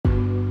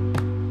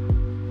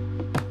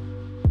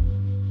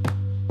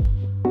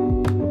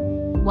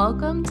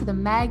Welcome to the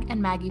Meg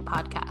and Maggie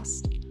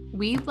podcast.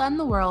 We blend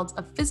the worlds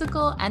of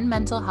physical and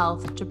mental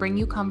health to bring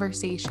you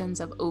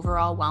conversations of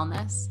overall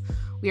wellness.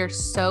 We are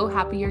so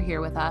happy you're here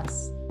with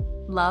us.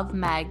 Love,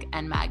 Meg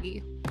and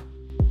Maggie.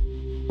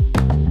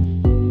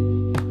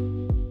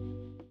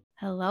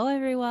 Hello,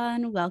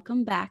 everyone.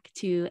 Welcome back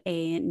to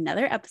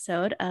another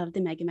episode of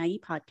the Meg and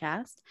Maggie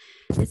podcast.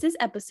 This is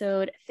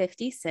episode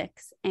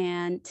 56,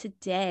 and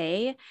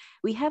today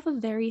we have a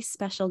very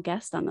special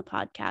guest on the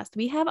podcast.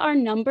 We have our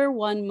number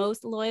one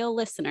most loyal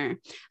listener,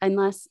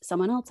 unless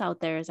someone else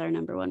out there is our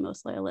number one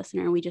most loyal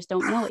listener, and we just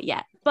don't know it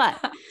yet.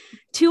 But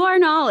to our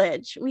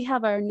knowledge, we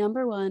have our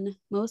number one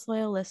most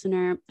loyal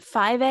listener,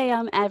 5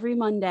 a.m. every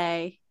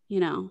Monday,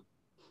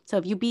 So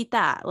if you beat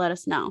that, let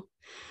us know.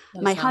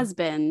 My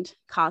husband,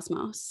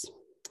 Cosmos,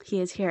 he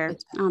is here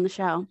on the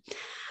show.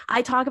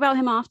 I talk about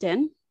him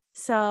often,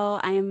 so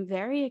I am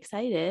very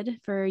excited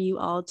for you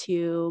all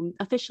to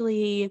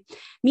officially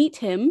meet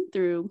him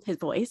through his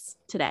voice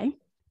today.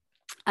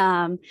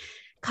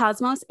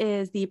 Cosmos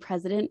is the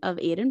president of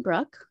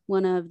Addenbrooke,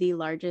 one of the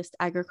largest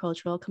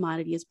agricultural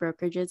commodities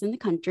brokerages in the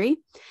country.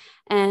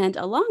 And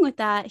along with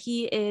that,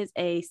 he is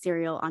a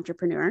serial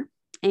entrepreneur.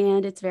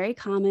 And it's very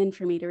common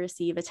for me to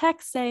receive a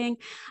text saying,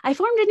 I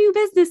formed a new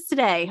business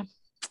today.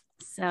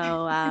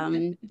 So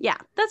yeah,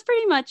 that's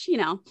pretty much,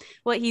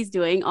 what he's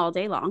doing all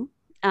day long.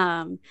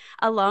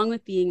 Along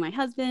with being my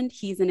husband,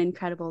 he's an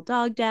incredible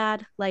dog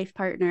dad, life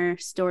partner,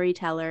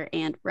 storyteller,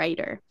 and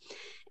writer.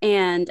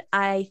 And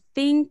I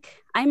think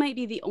I might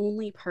be the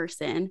only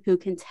person who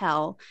can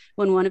tell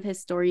when one of his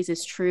stories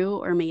is true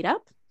or made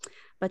up.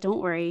 But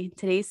don't worry,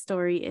 today's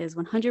story is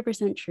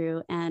 100%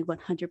 true and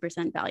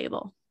 100%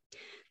 valuable.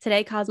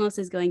 Today, Cosmos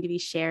is going to be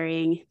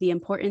sharing the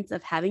importance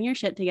of having your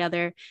shit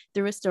together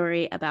through a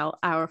story about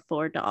our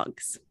 4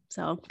 dogs.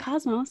 So,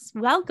 Cosmos,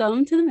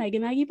 welcome to the Meg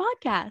and Maggie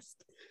podcast.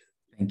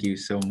 Thank you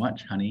so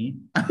much, honey.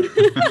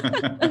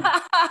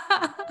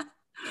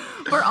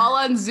 We're all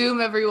on Zoom,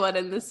 everyone,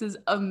 and this is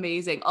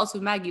amazing. Also,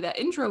 Maggie, that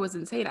intro was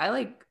insane. I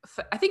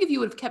think if you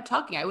would have kept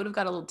talking, I would have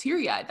got a little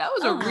teary-eyed. That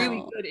was a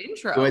really good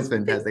intro. It was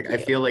fantastic. I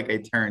feel like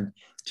I turned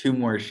 2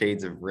 more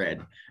shades of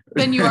red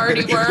than you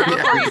already were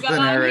before you got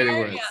on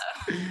here. Yeah.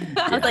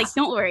 I was like,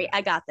 don't worry,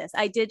 I got this.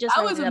 I did just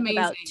write it up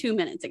about 2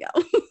 minutes ago.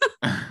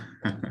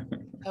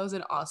 That was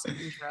an awesome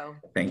intro.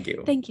 Thank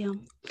you. Thank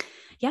you.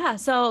 Yeah,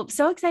 so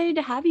excited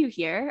to have you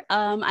here.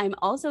 I'm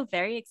also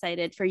very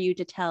excited for you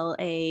to tell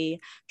a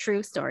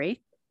true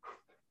story.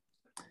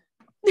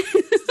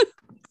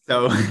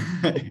 So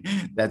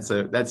that's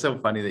so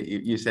funny that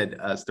you said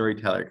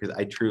storyteller, because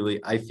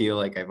I feel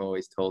like I've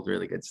always told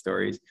really good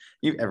stories.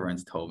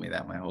 Everyone's told me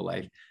that my whole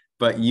life,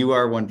 but you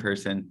are one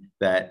person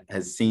that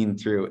has seen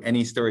through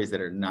any stories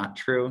that are not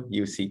true.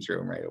 You see through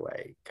them right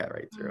away, cut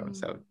right through them.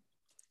 So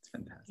it's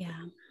fantastic.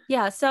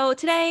 Yeah. So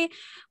today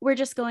we're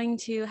just going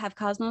to have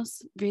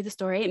Cosmos read the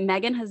story.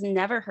 Megan has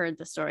never heard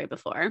the story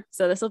before,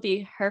 so this will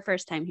be her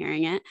first time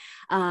hearing it.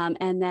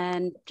 And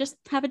then just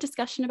have a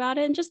discussion about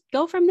it and just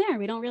go from there.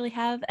 We don't really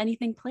have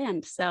anything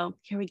planned. So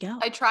here we go.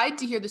 I tried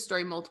to hear the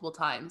story multiple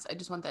times. I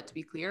just want that to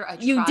be clear.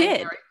 You did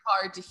very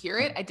hard to hear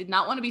it. I did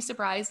not want to be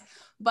surprised,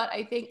 but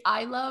I think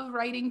I love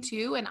writing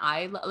too. And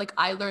I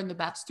learn the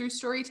best through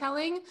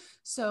storytelling.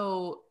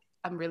 So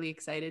I'm really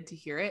excited to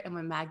hear it. And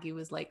when Maggie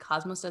was like,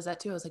 Cosmos does that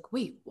too, I was like,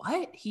 wait,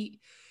 what? He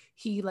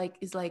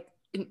is like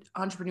an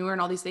entrepreneur and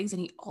all these things,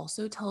 and he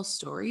also tells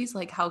stories.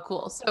 Like, how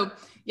cool. So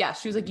yeah,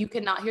 she was like, you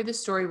cannot hear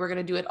this story. We're going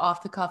to do it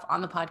off the cuff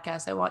on the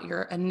podcast. I want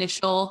your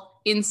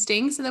initial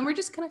instincts, and then we're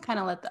just going to kind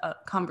of let the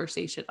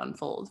conversation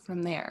unfold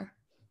from there.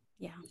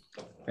 Yeah.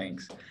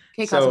 Thanks.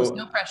 Okay, Cosmos,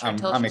 no pressure.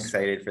 I'm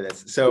excited for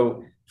this.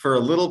 So for a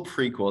little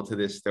prequel to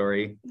this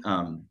story,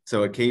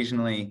 so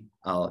occasionally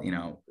I'll,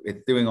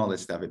 with doing all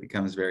this stuff, it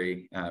becomes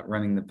very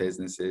running the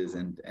businesses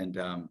and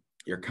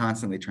you're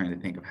constantly trying to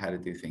think of how to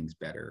do things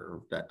better.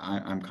 Or that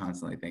I'm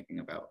constantly thinking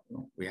about,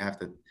 we have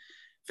to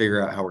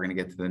figure out how we're going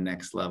to get to the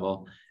next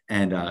level.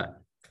 And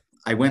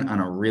I went on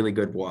a really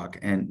good walk,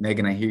 and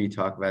Megan, I hear you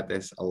talk about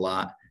this a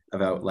lot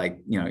about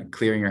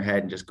clearing your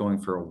head and just going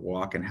for a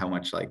walk, and how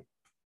much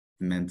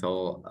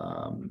mental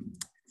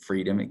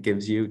freedom it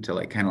gives you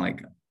to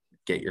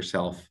get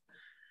yourself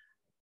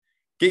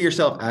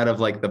out of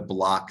the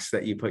blocks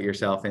that you put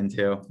yourself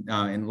into,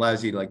 and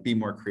allows you to be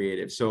more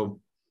creative.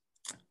 So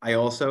I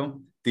also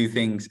do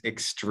things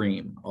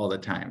extreme all the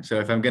time. So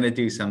if I'm going to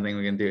do something,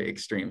 we're going to do it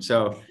extreme.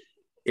 So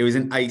it was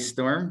an ice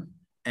storm,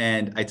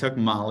 and I took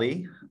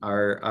Molly,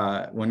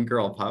 our one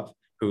girl pup,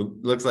 who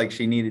looks like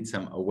she needed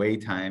some away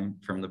time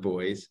from the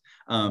boys.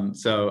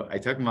 So I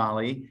took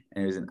Molly,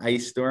 and it was an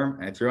ice storm,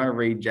 and I threw on a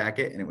rain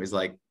jacket, and it was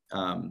it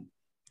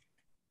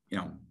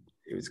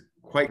was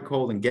quite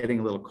cold and getting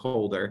a little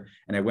colder.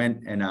 And I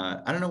went and I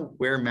don't know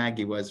where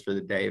Maggie was for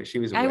the day. She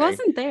was away. I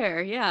wasn't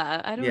there.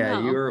 Yeah. I don't know. Yeah,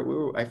 you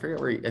were, I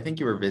forget where, I think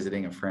you were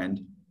visiting a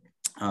friend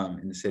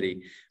in the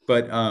city.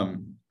 But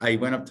I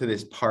went up to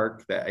this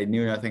park that I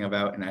knew nothing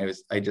about, and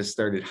I just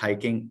started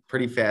hiking,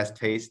 pretty fast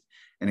paced,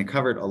 and it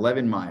covered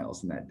 11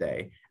 miles in that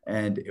day.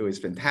 And it was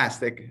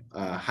fantastic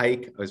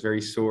hike. I was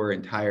very sore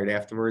and tired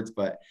afterwards,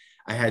 but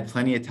I had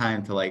plenty of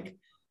time to like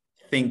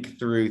think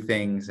through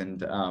things.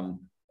 And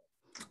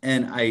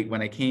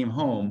when I came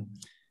home,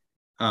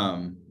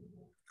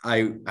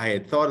 I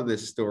had thought of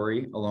this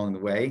story along the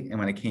way. And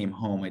when I came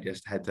home, I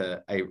just had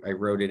to, I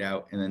wrote it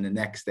out. And then the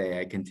next day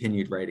I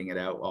continued writing it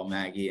out while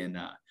Maggie and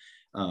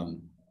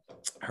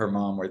her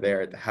mom were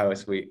there at the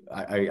house.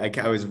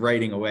 I was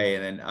writing away,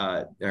 and then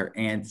her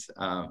aunt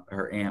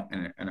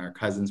and our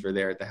cousins were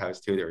there at the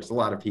house too. There was a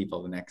lot of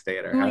people the next day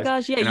at our house. Oh my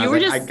gosh, yeah, and you were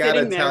like, just I gotta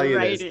sitting tell there you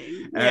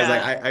writing. this.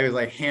 And I was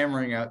like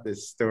hammering out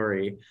this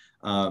story.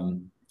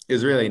 It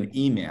was really an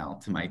email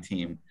to my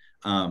team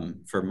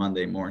for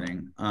Monday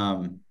morning.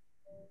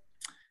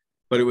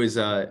 But it was,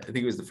 I think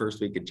it was the first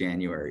week of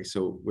January.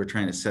 So we're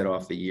trying to set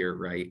off the year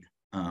right.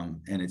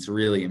 And it's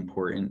really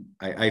important.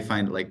 I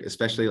find like,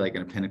 especially like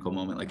in a pinnacle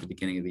moment, like the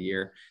beginning of the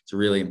year, it's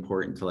really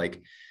important to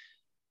like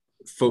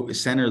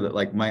center that,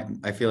 like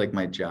I feel like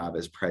my job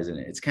as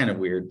president, it's kind of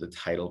weird, the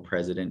title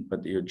president,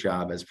 but your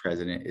job as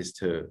president is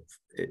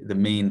the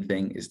main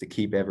thing is to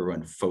keep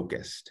everyone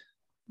focused.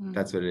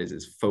 That's what it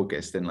is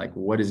focused. And like,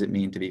 what does it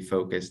mean to be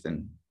focused?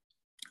 And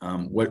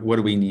what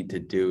do we need to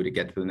do to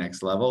get to the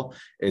next level?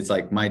 It's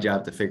like my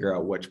job to figure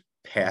out which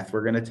path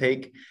we're going to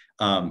take.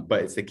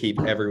 But it's to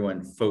keep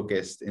everyone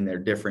focused in their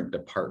different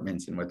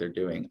departments and what they're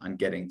doing on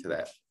getting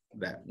to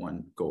that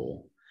one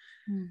goal.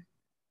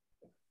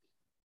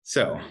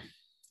 So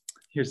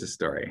here's the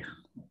story.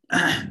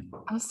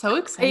 I'm so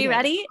excited. Are you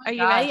ready? Are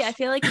you ready? I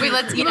feel like wait,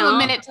 let's give him a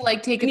minute to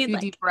like take a few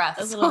deep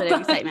breaths. A little bit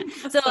of excitement.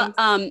 So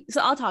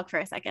I'll talk for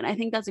a second. I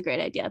think that's a great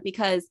idea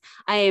because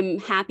I am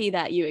happy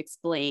that you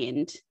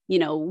explained,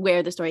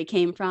 where the story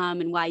came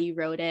from and why you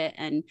wrote it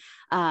and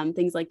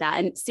things like that.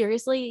 And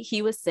seriously,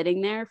 he was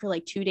sitting there for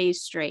like 2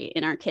 days straight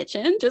in our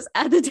kitchen, just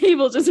at the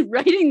table, just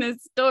writing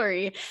this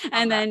story.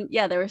 And then,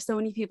 there were so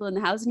many people in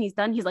the house and he's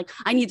done. He's like,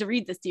 I need to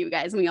read this to you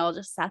guys. And we all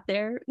just sat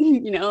there,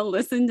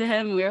 listened to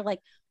him. And we were like,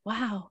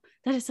 wow,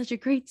 that is such a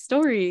great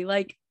story.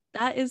 Like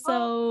that is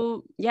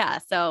so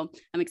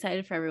I'm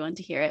excited for everyone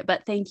to hear it,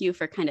 but thank you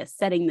for kind of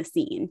setting the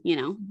scene,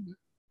 No,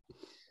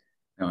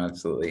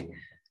 absolutely.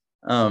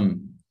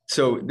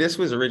 So this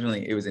was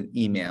originally, it was an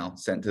email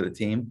sent to the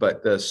team,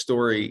 but the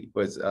story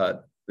was,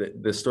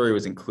 the story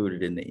was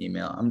included in the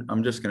email.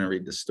 I'm just going to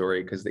read the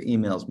story because the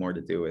email is more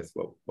to do with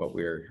what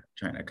we were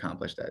trying to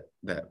accomplish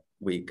that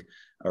week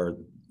or,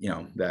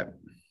 that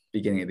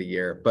beginning of the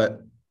year. But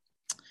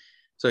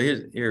so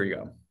here we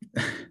go.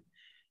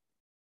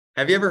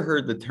 Have you ever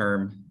heard the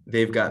term,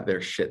 they've got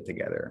their shit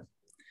together?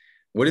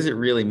 What does it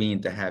really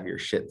mean to have your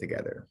shit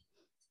together?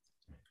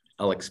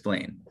 I'll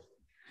explain.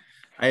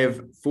 I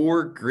have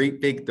 4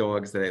 great big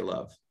dogs that I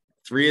love.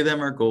 3 of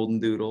them are golden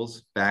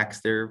doodles,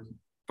 Baxter,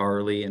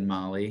 Barley, and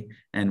Molly,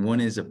 and 1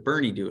 is a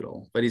Bernie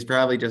doodle, but he's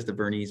probably just a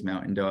Bernese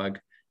mountain dog.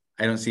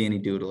 I don't see any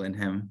doodle in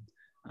him,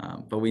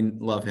 but we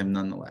love him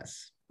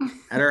nonetheless.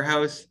 At our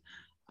house,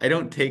 I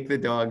don't take the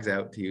dogs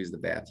out to use the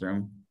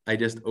bathroom. I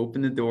just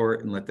open the door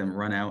and let them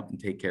run out and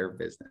take care of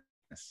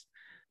business.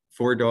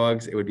 4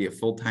 dogs, it would be a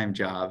full-time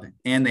job,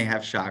 and they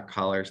have shock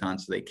collars on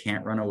so they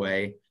can't run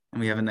away. And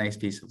we have a nice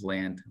piece of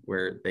land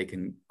where they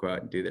can go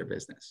out and do their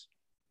business.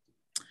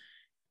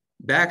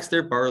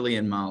 Baxter, Barley,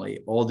 and Molly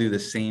all do the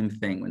same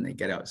thing when they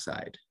get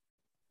outside.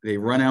 They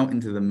run out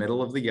into the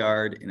middle of the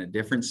yard in a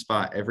different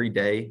spot every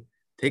day,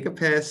 take a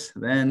piss,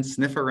 then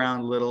sniff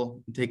around a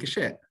little and take a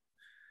shit.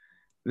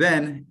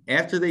 Then,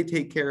 after they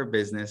take care of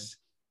business,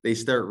 they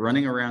start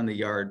running around the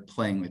yard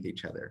playing with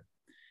each other.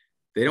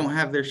 They don't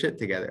have their shit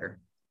together.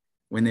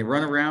 When they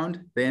run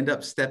around, they end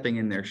up stepping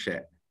in their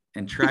shit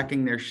and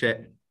tracking their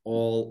shit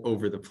all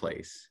over the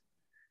place.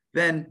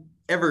 Then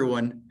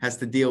everyone has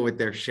to deal with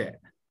their shit.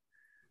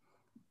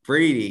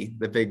 Brady,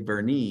 the big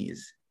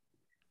Bernese,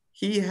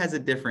 he has a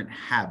different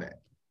habit.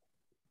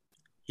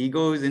 He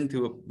goes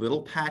into a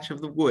little patch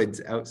of the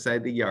woods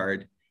outside the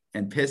yard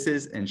and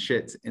pisses and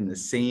shits in the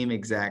same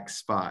exact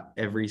spot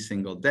every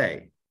single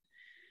day.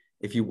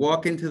 If you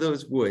walk into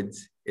those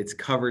woods, it's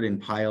covered in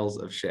piles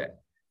of shit,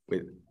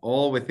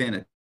 all within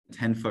a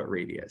 10-foot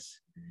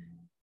radius.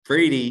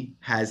 Brady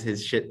has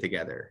his shit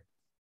together.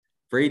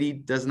 Brady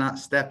does not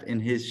step in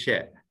his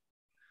shit.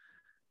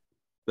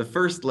 The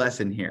first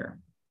lesson here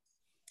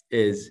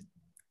is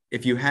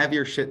if you have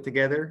your shit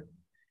together,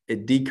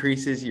 it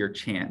decreases your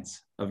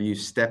chance of you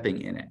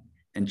stepping in it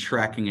and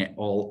tracking it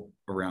all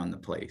around the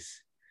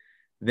place.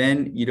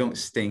 Then you don't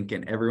stink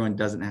and everyone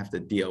doesn't have to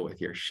deal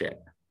with your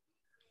shit.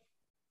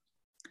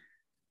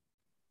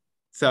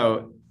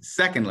 So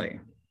secondly,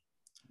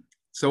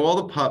 so all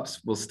the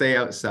pups will stay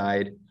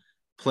outside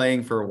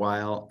playing for a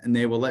while and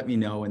they will let me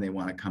know when they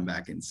want to come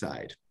back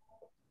inside.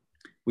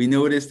 We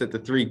noticed that the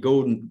 3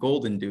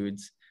 golden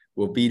dudes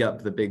will beat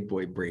up the big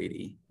boy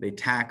Brady. They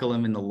tackle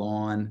him in the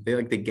lawn. They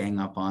like to gang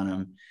up on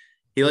him.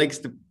 He likes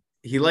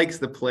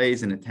the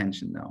plays and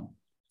attention though.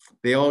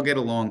 They all get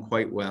along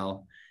quite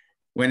well.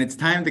 When it's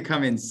time to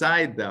come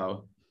inside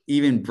though,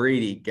 even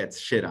Brady gets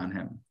shit on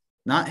him.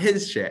 Not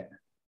his shit,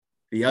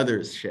 the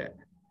other's shit.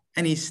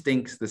 And he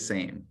stinks the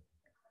same.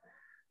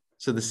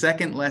 So the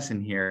second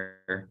lesson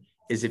here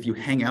is if you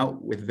hang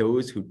out with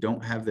those who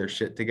don't have their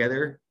shit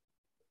together,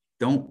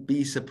 don't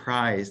be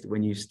surprised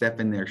when you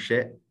step in their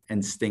shit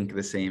and stink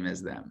the same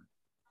as them.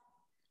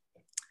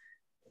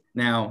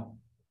 Now,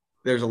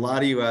 there's a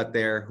lot of you out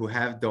there who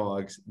have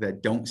dogs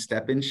that don't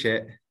step in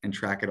shit and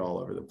track it all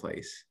over the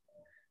place.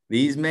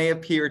 These may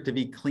appear to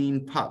be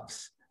clean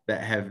pups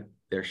that have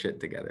their shit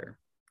together.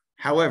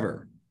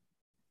 However,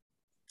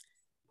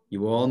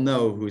 you all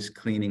know who's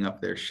cleaning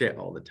up their shit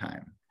all the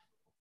time.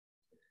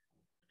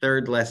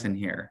 Third lesson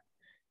here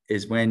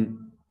is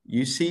when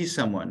you see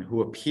someone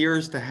who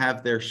appears to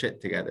have their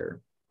shit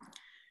together,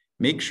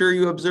 make sure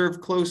you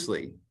observe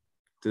closely.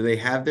 Do they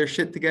have their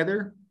shit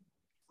together?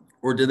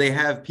 Or do they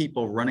have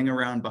people running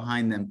around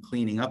behind them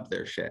cleaning up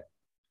their shit?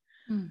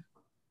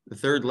 The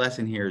third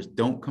lesson here is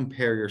don't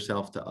compare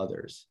yourself to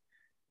others.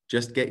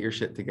 Just get your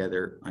shit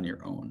together on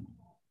your own.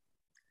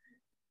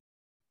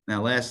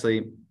 Now,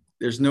 lastly,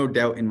 there's no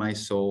doubt in my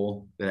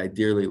soul that I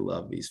dearly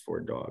love these 4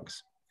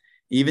 dogs.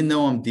 Even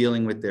though I'm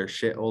dealing with their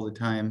shit all the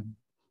time,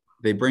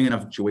 they bring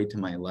enough joy to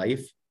my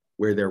life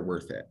where they're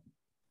worth it.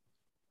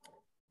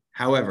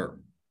 However,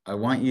 I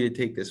want you to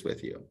take this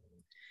with you.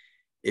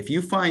 If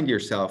you find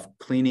yourself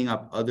cleaning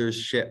up others'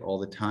 shit all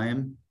the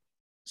time,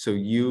 so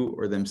you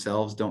or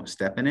themselves don't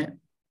step in it,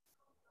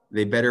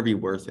 they better be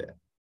worth it.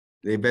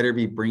 They better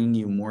be bringing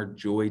you more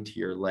joy to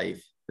your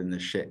life than the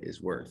shit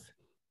is worth.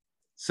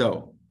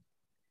 So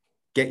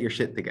get your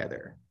shit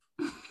together.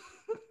 I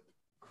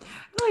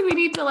feel like we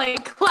need to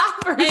like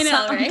clap or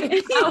something.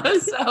 Right? That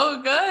was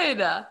so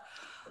good.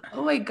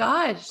 Oh my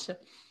gosh.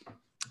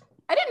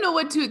 I didn't know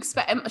what to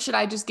expect. Should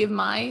I just give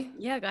my?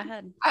 Yeah, go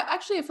ahead. I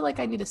feel like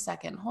I need a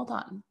second. Hold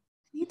on.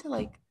 I need to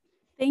like.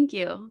 Thank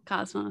you,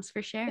 Cosmos,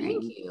 for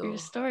sharing your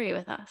story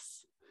with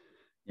us.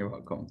 You're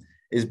welcome.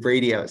 Is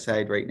Brady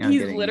outside right now?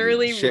 He's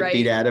literally shit right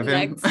beat out of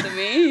him? next to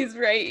me. He's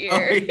right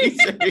here. Oh,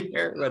 he's right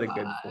here. What a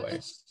good boy.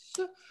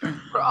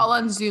 We're all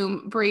on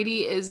Zoom.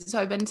 Brady so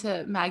I've been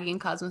to Maggie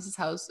and Cosmos's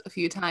house a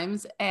few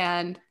times,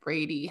 and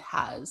Brady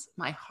has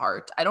my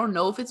heart. I don't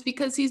know if it's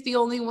because he's the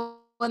only one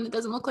that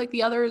doesn't look like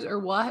the others or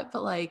what,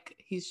 but like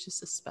he's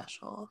just a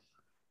special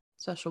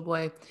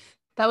boy.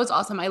 That was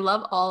awesome. I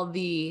love all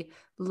the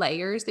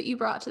layers that you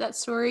brought to that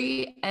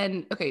story.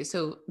 And okay,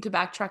 so to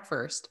backtrack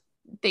first,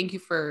 thank you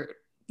for,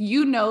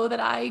 that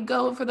I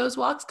go for those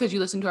walks because you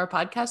listen to our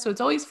podcast. So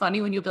it's always funny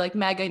when you'll be like,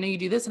 Mag, I know you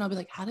do this. And I'll be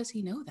like, how does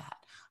he know that?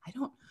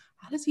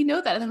 How does he know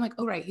that? And I'm like,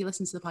 oh, right. He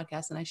listens to the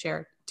podcast and I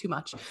share too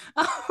much.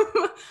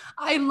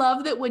 I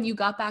love that when you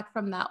got back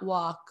from that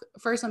walk,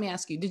 first, let me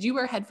ask you, did you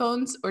wear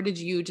headphones or did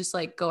you just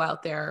like go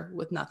out there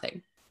with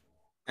nothing?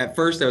 At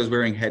first I was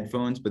wearing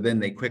headphones, but then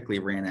they quickly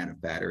ran out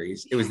of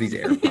batteries. It was these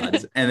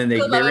AirPods and then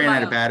they ran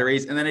out of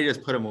batteries and then I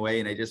just put them away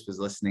and I just was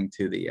listening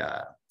to the,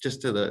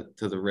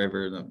 to the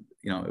river.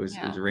 It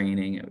was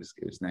raining. It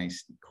was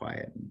nice and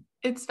quiet.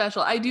 It's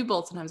special. I do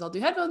both. Sometimes I'll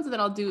do headphones and then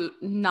I'll do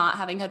not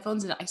having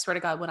headphones. And I swear to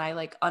God, when I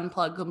like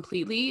unplug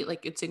completely,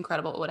 like it's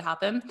incredible what would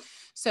happen.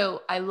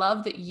 So I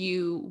love that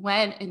you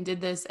went and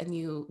did this and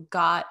you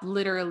got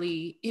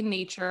literally in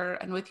nature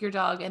and with your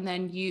dog. And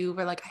then you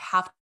were like, I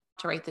have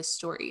to write this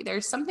story.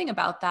 There's something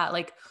about that.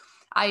 Like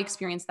I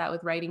experienced that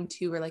with writing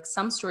too, where like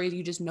some stories,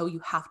 you just know you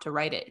have to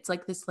write it. It's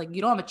like this, like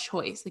you don't have a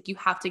choice. Like you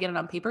have to get it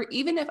on paper.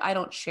 Even if I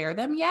don't share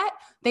them yet,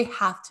 they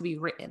have to be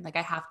written. Like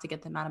I have to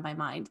get them out of my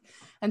mind.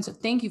 And so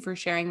thank you for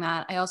sharing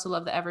that. I also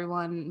love that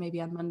everyone, maybe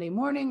on Monday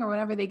morning or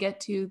whenever they get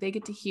to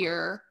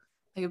hear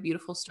like a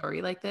beautiful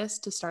story like this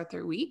to start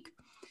their week.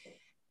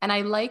 And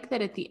I like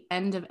that at the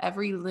end of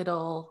every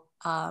little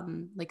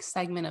like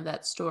segment of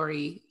that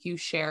story, you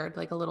shared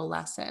like a little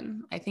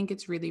lesson. I think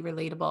it's really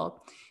relatable.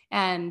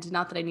 And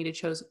not that I need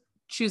to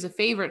choose a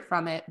favorite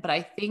from it, but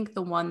I think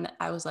the one that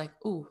I was like,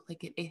 ooh,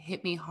 like it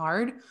hit me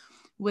hard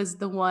was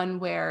the one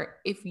where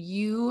if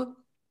you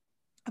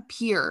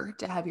appear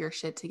to have your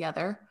shit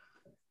together,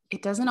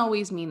 it doesn't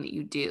always mean that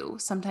you do.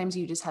 Sometimes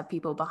you just have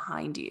people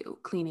behind you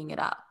cleaning it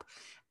up.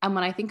 And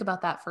when I think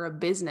about that for a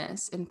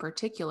business in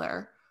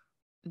particular,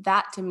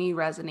 that to me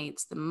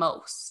resonates the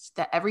most,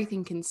 that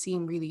everything can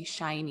seem really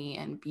shiny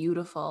and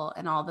beautiful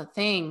and all the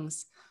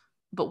things,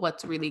 but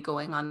what's really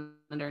going on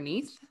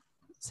underneath.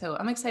 So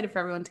I'm excited for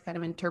everyone to kind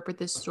of interpret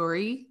this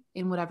story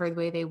in whatever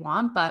way they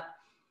want, but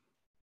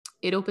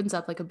it opens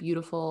up like a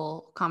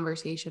beautiful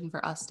conversation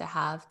for us to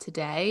have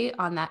today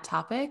on that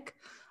topic.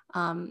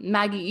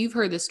 Maggie, you've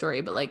heard this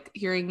story, but like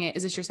hearing it,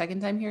 is this your second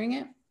time hearing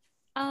it?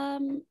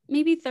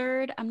 Maybe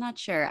third. I'm not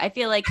sure. I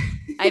feel like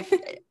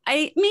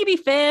I maybe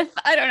fifth.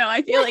 I don't know.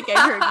 I feel like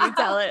I've heard you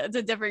tell it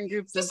to different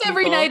groups. Just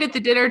every night at the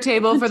dinner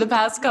table for the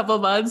past couple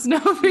months. No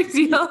big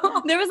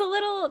deal. There was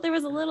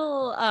a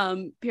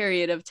little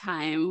period of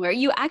time where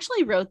you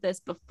actually wrote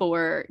this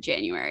before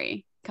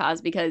January,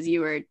 because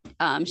you were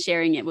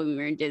sharing it when we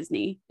were in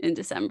Disney in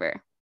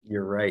December.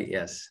 You're right.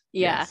 Yes.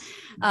 Yeah.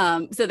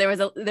 Yes. So there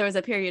was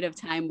a period of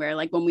time where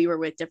like when we were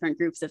with different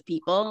groups of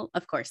people,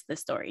 of course, the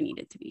story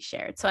needed to be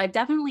shared. So I've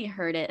definitely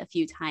heard it a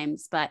few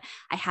times, but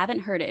I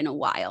haven't heard it in a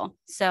while.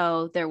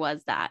 So there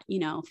was that,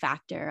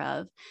 factor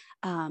of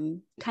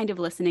kind of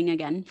listening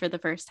again for the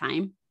first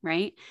time.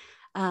 Right.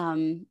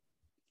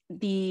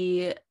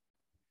 The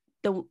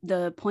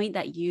the point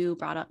that you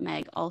brought up,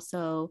 Meg,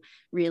 also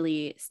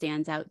really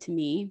stands out to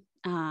me.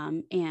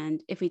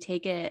 And if we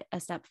take it a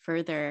step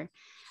further,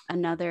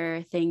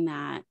 another thing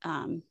that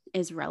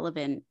is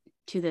relevant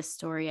to this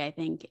story, I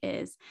think,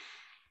 is,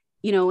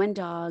 you know, when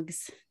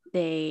dogs,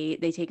 they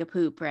take a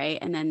poop, right?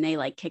 And then they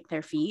like kick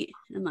their feet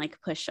and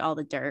like push all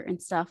the dirt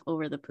and stuff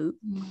over the poop.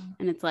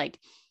 And it's like,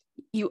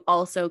 you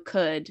also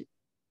could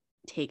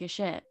take a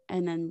shit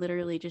and then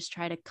literally just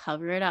try to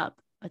cover it up,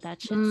 but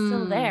that shit's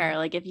still there.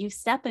 Like if you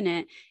step in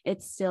it,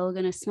 it's still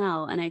going to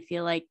smell. And I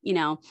feel like, you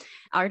know,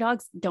 our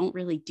dogs don't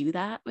really do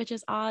that, which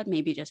is odd,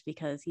 maybe just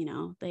because, you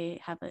know,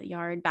 they have a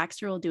yard.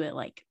 Baxter will do it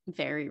like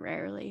very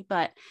rarely,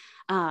 but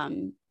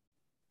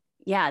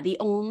yeah, the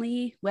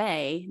only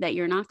way that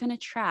you're not going to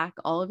track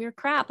all of your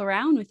crap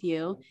around with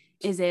you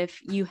is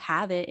if you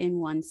have it in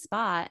one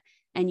spot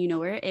and you know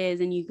where it is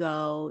and you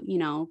go, you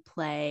know,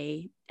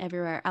 play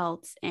everywhere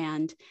else.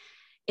 And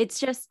it's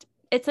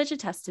such a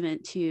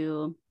testament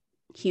to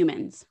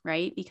humans,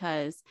 right?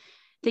 Because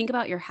think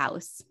about your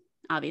house.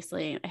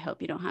 Obviously, I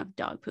hope you don't have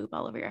dog poop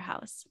all over your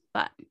house,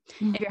 but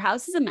if your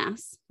house is a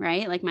mess,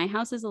 right? Like my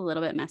house is a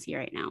little bit messy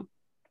right now.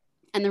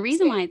 And the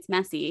reason why it's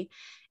messy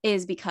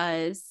is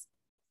because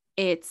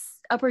it's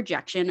a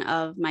projection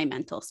of my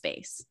mental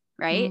space,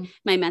 right?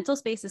 My mental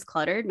space is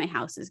cluttered. My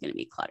house is going to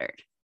be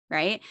cluttered,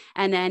 right?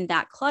 And then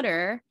that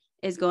clutter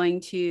is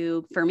going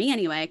to, for me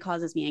anyway,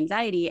 causes me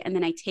anxiety. And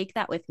then I take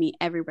that with me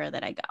everywhere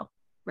that I go,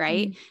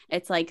 right?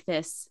 It's like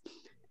this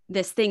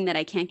thing that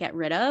I can't get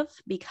rid of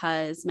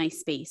because my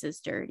space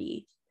is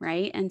dirty,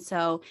 right? And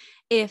so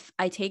if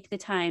I take the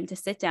time to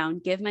sit down,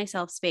 give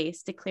myself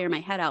space to clear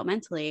my head out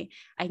mentally,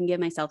 I can give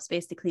myself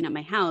space to clean up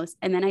my house.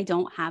 And then I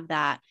don't have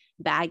that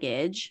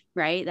baggage,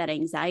 right? That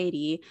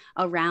anxiety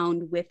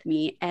around with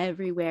me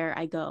everywhere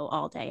I go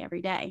all day,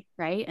 every day,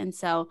 right? And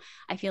so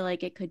I feel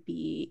like it could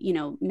be, you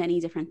know, many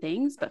different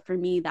things, but for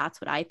me, that's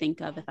what I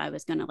think of if I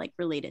was going to like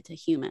relate it to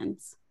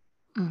humans.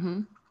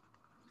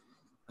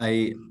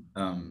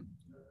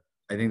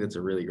 I think that's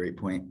a really great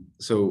point.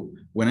 So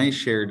when I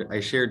shared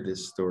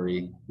this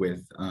story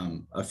with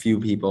a few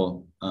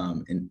people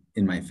in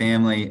my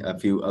family, a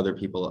few other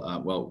people.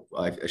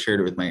 I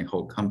shared it with my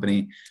whole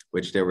company,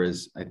 which there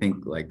was, I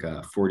think, like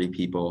 40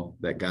 people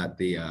that got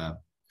the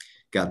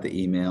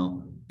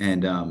email,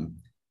 and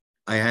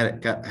I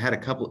had a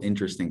couple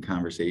interesting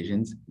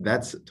conversations.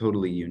 That's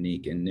totally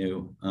unique and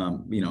new.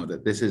 You know,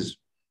 that this is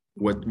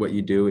what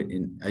you do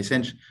in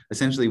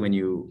essentially when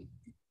you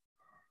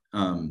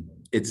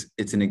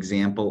it's an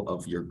example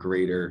of your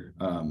greater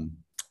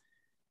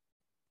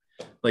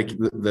like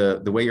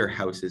the way your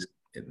house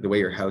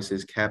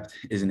is kept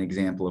is an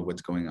example of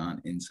what's going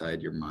on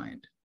inside your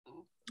mind.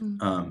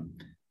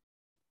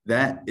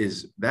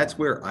 That's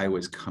where I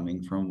was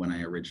coming from when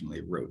I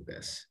originally wrote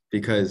this,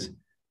 because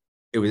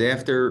it was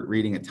after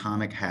reading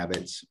Atomic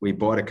Habits. We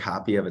bought a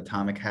copy of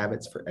Atomic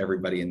Habits for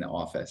everybody in the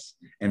office,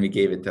 and we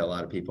gave it to a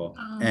lot of people.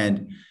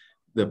 And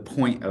the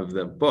point of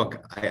the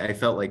book, I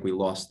felt like we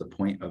lost the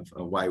point of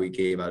why we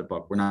gave out a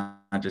book. We're not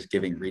just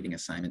giving reading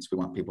assignments. We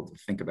want people to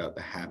think about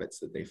the habits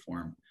that they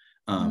form.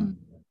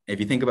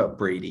 If you think about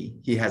Brady,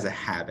 he has a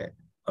habit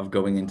of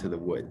going into the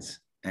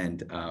woods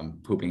and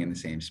pooping in the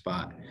same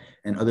spot.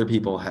 And other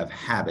people have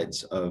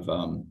habits of,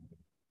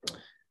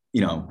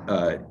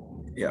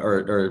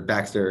 or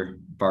Baxter,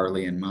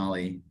 Barley, and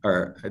Molly,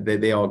 or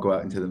they all go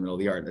out into the middle of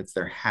the yard. That's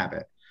their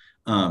habit.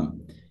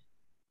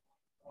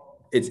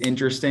 It's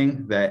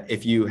interesting that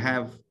if you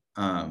have,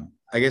 I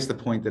guess the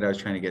point that I was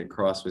trying to get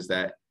across was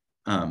that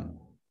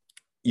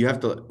you have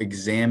to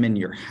examine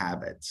your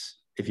habits.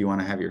 If you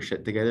want to have your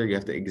shit together, you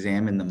have to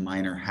examine the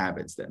minor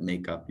habits that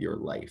make up your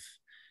life.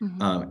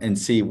 And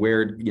see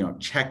where,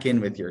 check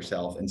in with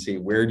yourself and see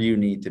where do you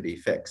need to be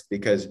fixed.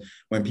 Because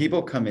when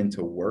people come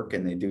into work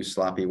and they do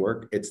sloppy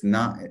work,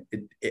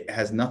 it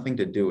has nothing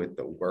to do with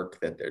the work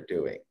that they're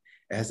doing.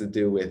 It has to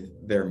do with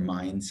their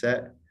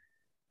mindset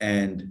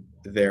and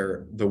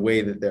the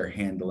way that they're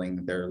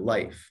handling their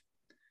life.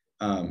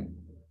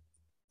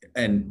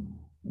 And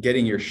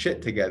getting your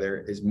shit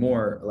together is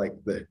more like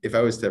if I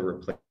was to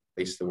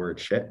replace the word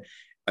shit,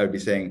 I would be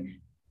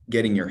saying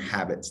getting your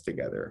habits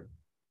together.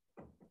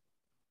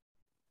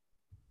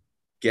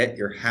 Get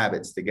your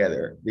habits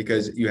together,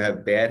 because you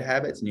have bad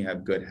habits and you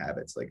have good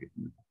habits, like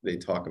they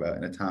talk about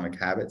in Atomic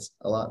Habits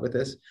a lot with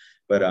this.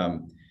 But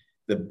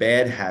the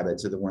bad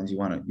habits are the ones you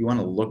want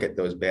to look at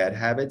those bad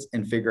habits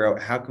and figure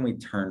out how can we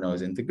turn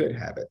those into good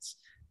habits.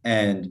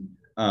 And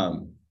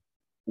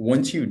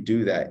once you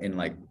do that in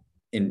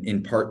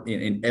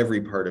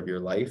every part of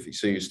your life,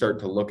 so you start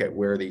to look at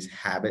where these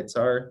habits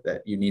are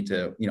that you need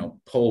to,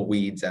 pull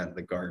weeds out of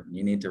the garden,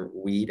 you need to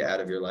weed out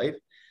of your life.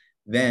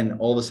 Then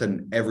all of a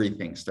sudden,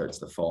 everything starts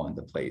to fall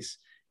into place.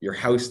 Your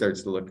house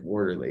starts to look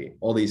orderly,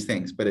 all these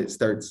things, but it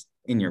starts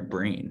in your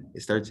brain.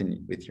 It starts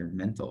with your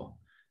mental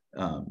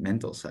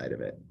side of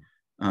it.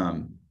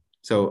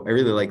 So I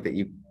really like that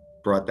you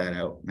brought that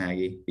out,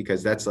 Maggie,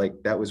 because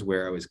that was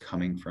where I was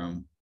coming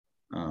from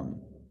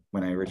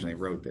when I originally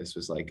wrote this,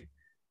 was like,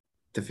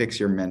 to fix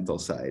your mental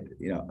side,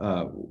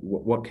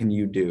 what can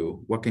you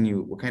do? What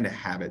kind of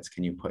habits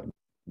can you put in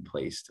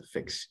place to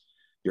fix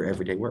your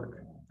everyday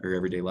work or your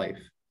everyday life?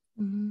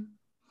 Mm-hmm.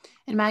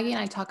 And Maggie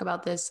and I talk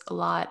about this a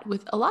lot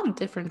with a lot of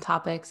different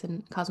topics,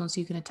 and Cosmos,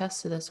 you can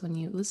attest to this when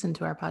you listen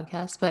to our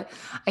podcast. But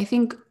I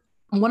think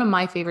one of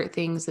my favorite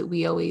things that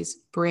we always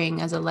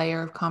bring as a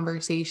layer of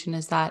conversation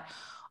is that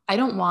I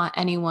don't want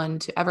anyone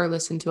to ever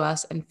listen to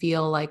us and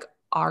feel like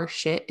our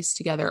shit is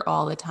together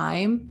all the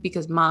time,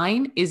 because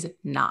mine is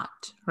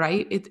not,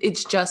 right?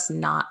 It's just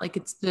not. Like,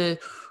 it's the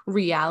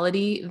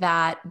reality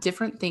that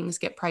different things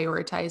get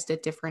prioritized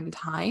at different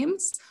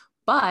times,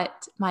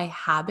 but my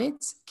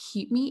habits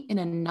keep me in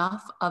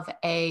enough of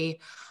a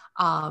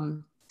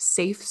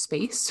safe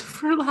space,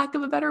 for lack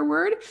of a better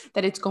word,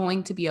 that it's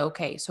going to be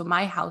okay. So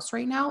my house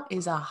right now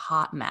is a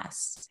hot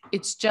mess.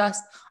 It's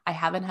just, I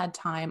haven't had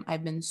time.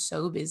 I've been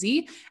so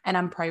busy and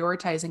I'm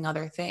prioritizing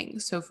other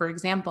things. So for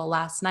example,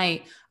 last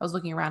night I was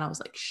looking around, I was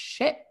like,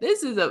 shit,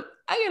 I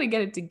gotta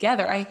get it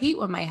together. I hate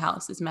when my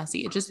house is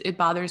messy. It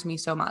bothers me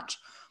so much.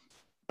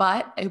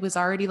 But it was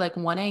already like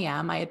 1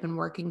 a.m. I had been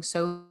working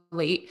so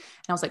late,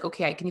 and I was like,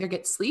 okay, I can either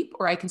get sleep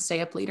or I can stay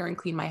up later and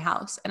clean my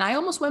house. And I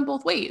almost went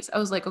both ways. I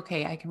was like,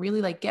 okay, I can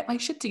really like get my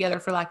shit together,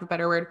 for lack of a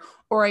better word,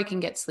 or I can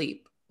get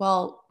sleep.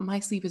 Well, my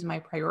sleep is my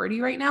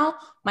priority right now.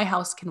 My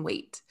house can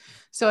wait.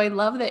 So I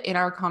love that in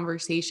our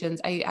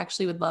conversations, I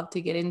actually would love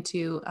to get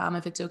into,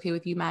 if it's okay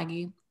with you,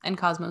 Maggie, and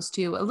Cosmos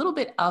too, a little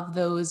bit of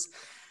those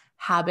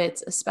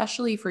habits,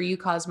 especially for you,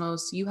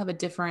 Cosmos. You have a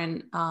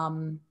different,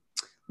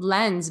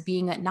 lens,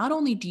 being that not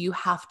only do you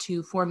have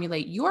to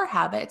formulate your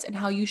habits and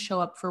how you show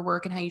up for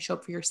work and how you show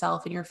up for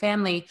yourself and your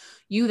family,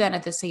 you then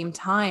at the same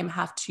time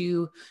have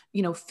to,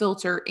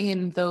 filter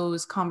in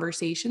those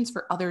conversations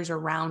for others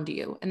around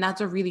you. And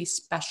that's a really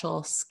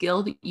special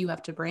skill that you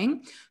have to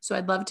bring. So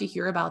I'd love to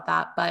hear about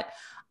that. But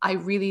I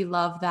really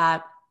love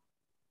that.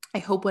 I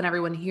hope when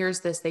everyone hears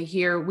this, they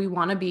hear we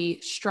want to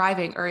be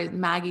striving, or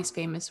Maggie's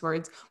famous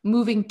words,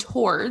 moving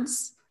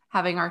towards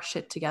having our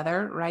shit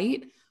together,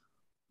 right?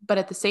 But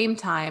at the same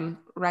time,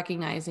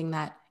 recognizing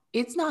that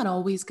it's not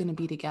always going to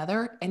be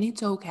together and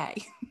it's okay.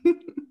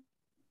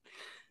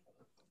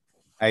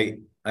 I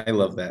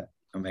love that,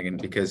 Megan,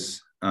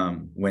 because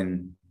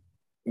when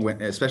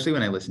especially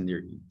when I listen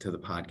to the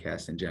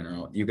podcast in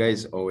general, you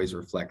guys always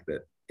reflect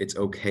that it's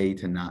okay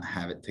to not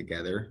have it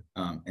together,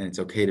 and it's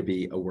okay to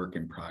be a work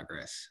in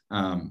progress.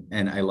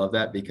 And I love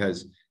that,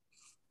 because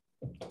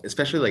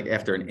especially like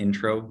after an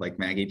intro like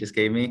Maggie just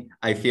gave me,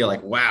 I feel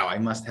like, wow, I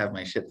must have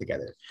my shit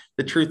together.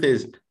 The truth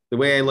is, the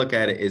way I look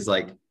at it is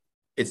like,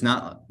 it's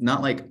not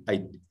like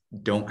I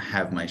don't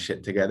have my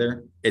shit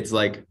together. It's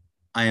like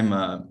I'm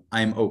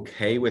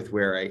okay with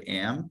where I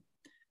am,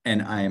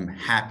 and I'm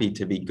happy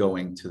to be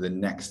going to the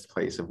next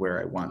place of where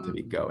I want to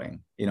be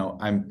going.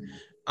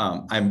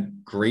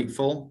 I'm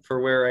grateful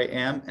for where I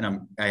am,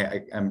 and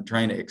I'm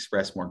trying to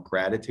express more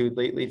gratitude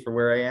lately for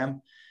where I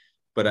am,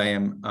 but I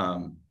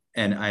am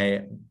and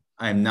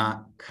I'm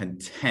not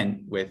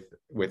content with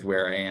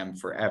where I am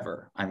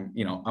forever. I'm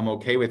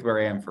okay with where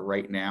I am for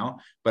right now,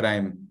 but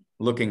I'm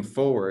looking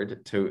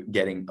forward to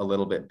getting a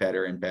little bit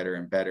better and better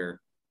and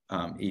better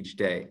each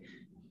day.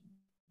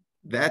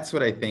 That's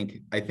what I think.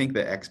 I think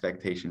the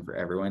expectation for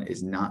everyone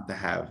is not to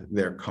have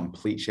their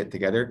complete shit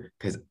together,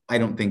 because I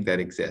don't think that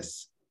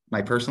exists.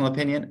 My personal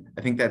opinion,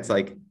 I think that's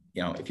like,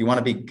 if you want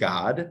to be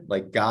God,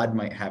 like God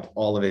might have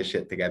all of his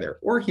shit together,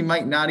 or he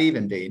might not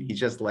even be. He's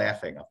just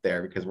laughing up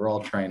there because we're all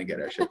trying to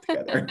get our shit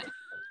together.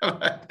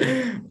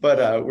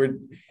 But we're,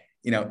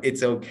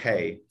 it's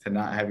okay to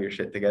not have your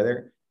shit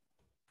together.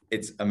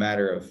 It's a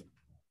matter of,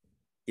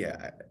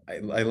 yeah, I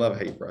love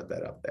how you brought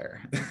that up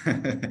there.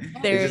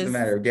 It's just a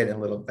matter of getting a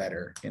little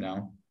better,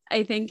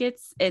 I think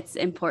it's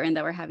important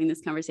that we're having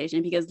this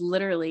conversation, because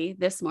literally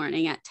this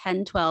morning at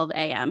 10:12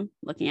 a.m.,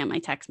 looking at my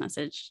text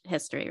message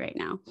history right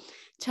now,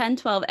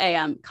 10:12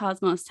 a.m.,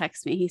 Cosmos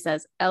texts me. He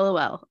says,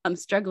 LOL, I'm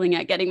struggling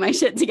at getting my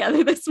shit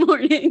together this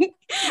morning.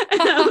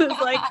 And I was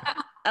like,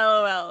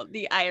 LOL,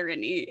 the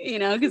irony,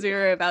 because we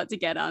were about to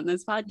get on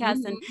this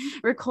podcast and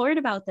record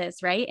about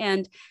this, right?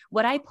 And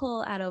what I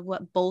pull out of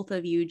what both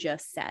of you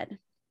just said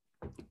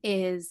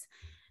is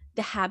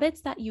the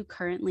habits that you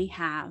currently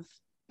have,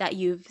 that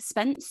you've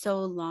spent so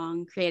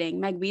long creating.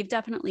 Meg, we've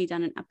definitely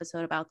done an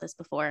episode about this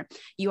before.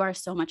 You are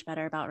so much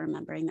better about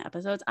remembering the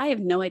episodes. I have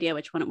no idea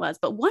which one it was,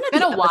 but one of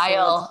it's been a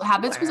while.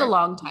 Habits was a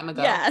long time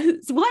ago. Yeah,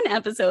 it's one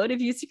episode. If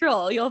you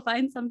scroll, you'll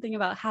find something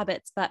about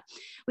habits. But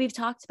we've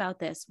talked about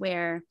this,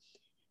 where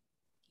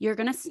you're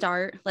going to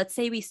start, let's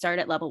say we start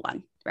at level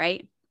 1,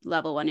 right?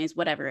 Level 1 is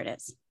whatever it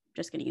is.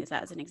 Just going to use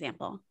that as an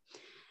example.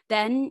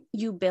 Then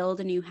you build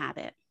a new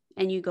habit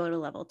and you go to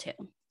level 2.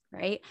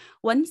 Right?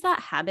 Once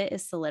that habit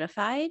is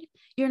solidified,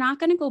 you're not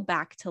going to go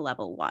back to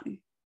level 1,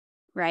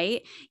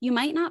 right? You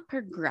might not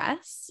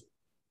progress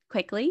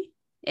quickly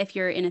if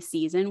you're in a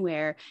season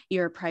where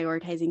you're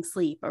prioritizing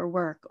sleep or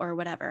work or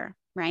whatever,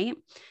 right?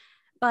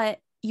 But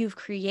you've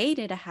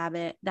created a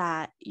habit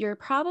that you're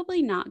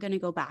probably not going to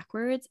go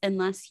backwards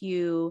unless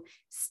you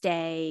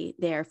stay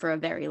there for a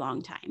very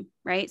long time,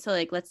 right? So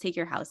like, let's take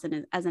your house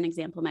as an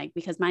example, Meg,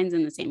 because mine's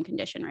in the same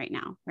condition right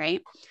now,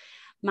 right?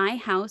 My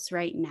house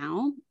right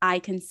now, I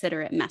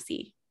consider it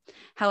messy.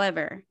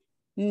 However,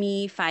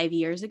 me 5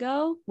 years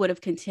ago would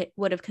have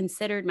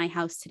considered my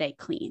house today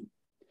clean,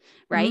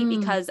 right?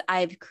 Because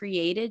I've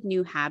created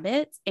new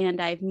habits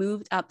and I've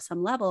moved up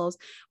some levels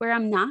where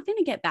I'm not going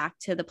to get back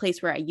to the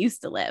place where I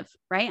used to live,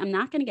 right? I'm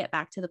not going to get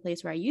back to the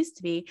place where I used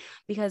to be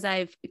because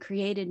I've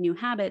created new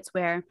habits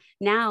where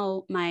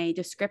now my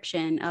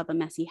description of a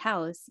messy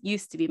house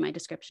used to be my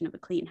description of a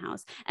clean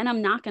house. And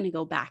I'm not going to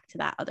go back to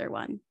that other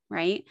one,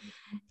 right?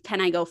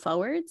 Can I go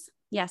forwards?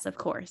 Yes, of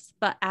course.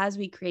 But as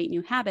we create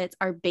new habits,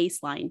 our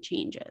baseline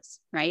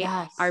changes, right?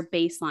 Yes. Our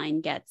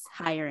baseline gets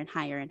higher and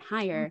higher and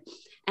higher.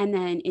 And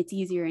then it's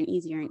easier and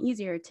easier and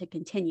easier to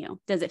continue.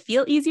 Does it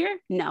feel easier?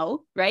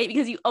 No, right?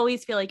 Because you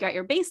always feel like you're at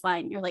your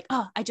baseline. You're like,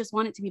 oh, I just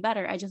want it to be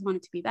better. I just want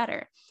it to be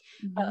better.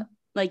 But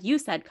like you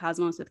said,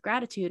 Cosmos, with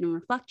gratitude and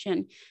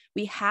reflection,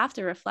 we have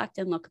to reflect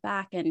and look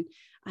back. And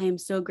I am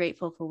so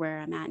grateful for where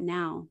I'm at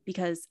now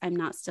because I'm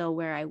not still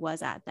where I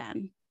was at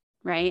then.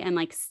 Right. And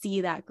like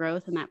see that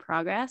growth and that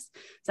progress.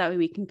 So that way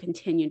we can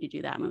continue to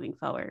do that moving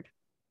forward.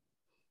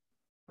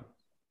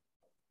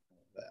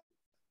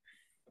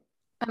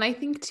 And I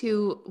think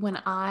too,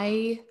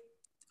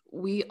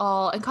 we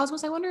all, and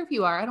Cosmos, I wonder if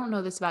you are, I don't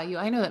know this about you.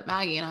 I know that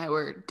Maggie and I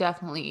were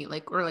definitely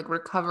we're like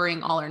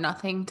recovering all or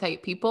nothing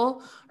type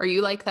people. Are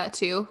you like that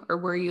too? Or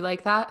were you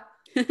like that?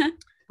 A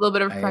little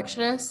bit of a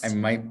perfectionist? I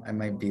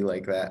might be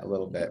like that a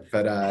little bit,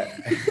 but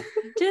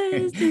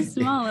just a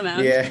small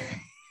amount.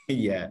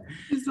 Yeah.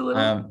 Just a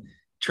little.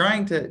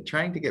 Trying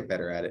to get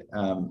better at it,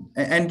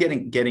 and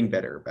getting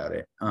better about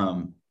it.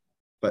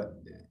 But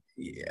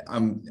yeah,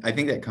 I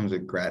think that comes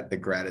with the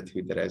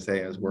gratitude that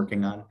I was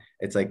working on.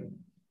 It's like,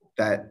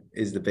 that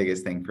is the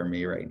biggest thing for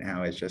me right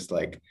now. Is just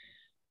like,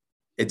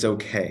 it's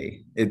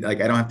okay.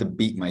 Like, I don't have to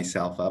beat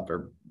myself up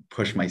or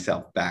push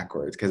myself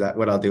backwards, because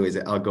what I'll do is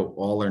I'll go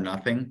all or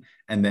nothing.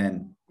 And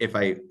then if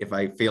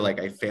I feel like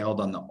I failed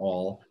on the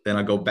all, then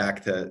I'll go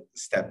back to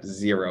step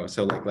 0.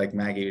 So like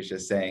Maggie was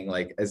just saying,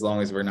 like, as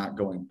long as we're not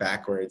going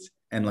backwards,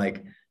 and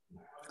like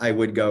I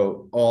would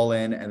go all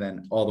in and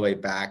then all the way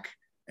back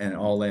and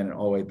all in and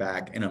all the way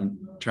back. And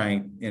I'm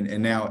trying,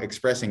 and now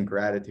expressing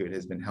gratitude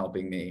has been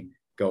helping me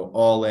go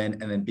all in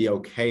and then be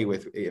okay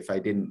with if I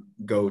didn't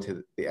go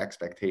to the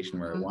expectation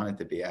where I wanted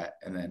to be at,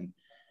 and then,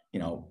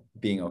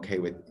 being okay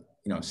with,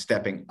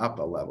 stepping up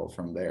a level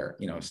from there,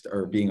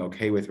 or being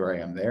okay with where I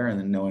am there, and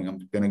then knowing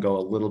I'm going to go a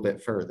little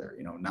bit further,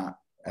 not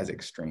as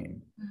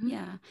extreme.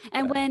 Yeah.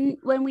 And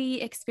when we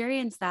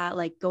experience that,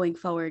 like going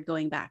forward,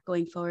 going back,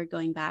 going forward,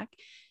 going back,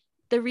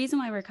 the reason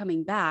why we're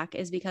coming back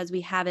is because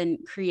we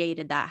haven't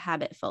created that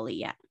habit fully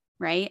yet.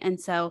 Right. And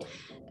so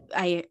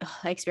I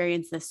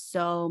experience this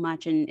so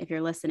much. And if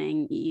you're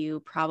listening,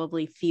 you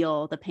probably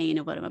feel the pain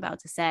of what I'm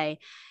about to say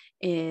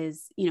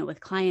is, with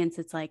clients,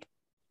 it's like,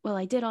 well,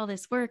 I did all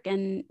this work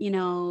and,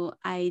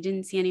 I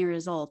didn't see any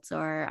results,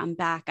 or I'm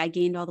back, I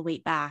gained all the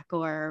weight back,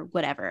 or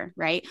whatever,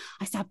 right?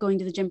 I stopped going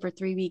to the gym for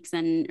 3 weeks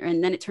and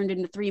then it turned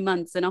into 3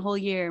 months and a whole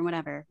year and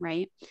whatever,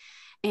 right?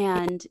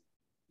 And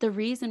the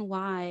reason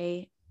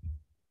why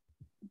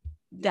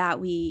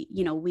that we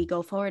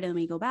go forward and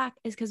we go back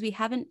is because we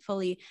haven't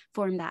fully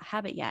formed that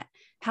habit yet.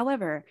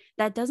 However,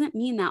 that doesn't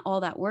mean that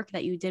all that work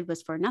that you did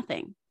was for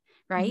nothing,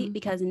 right?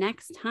 Because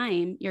next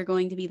time you're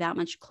going to be that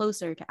much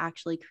closer to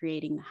actually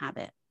creating the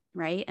habit.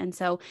 Right. And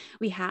so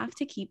we have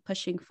to keep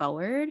pushing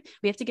forward.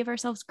 We have to give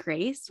ourselves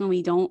grace when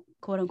we don't,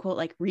 quote unquote,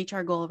 like reach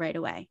our goal right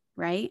away.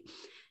 Right.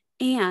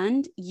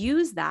 And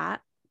use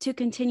that to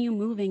continue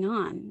moving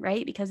on.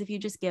 Right. Because if you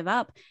just give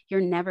up,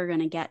 you're never going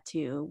to get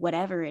to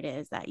whatever it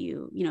is that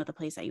the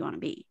place that you want to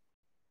be.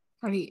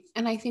 Right.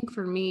 And I think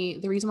for me,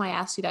 the reason why I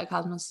asked you that,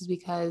 Cosmos, is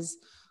because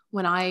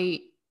when I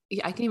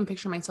can even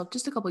picture myself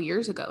just a couple of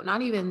years ago,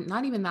 not even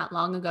that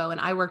long ago.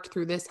 And I worked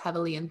through this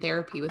heavily in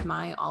therapy with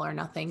my all or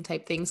nothing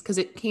type things, because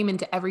it came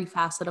into every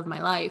facet of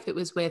my life. It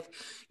was with,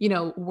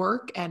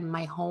 work and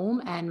my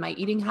home and my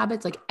eating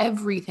habits, like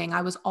everything.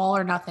 I was all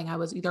or nothing. I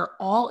was either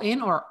all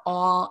in or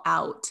all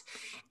out.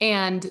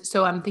 And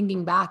so I'm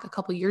thinking back a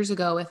couple of years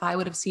ago, if I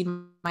would have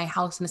seen my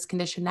house in this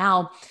condition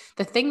now,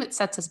 the thing that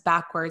sets us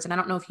backwards, and I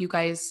don't know if you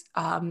guys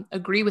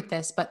agree with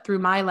this, but through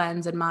my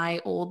lens and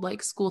my old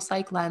school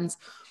psych lens,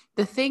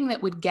 the thing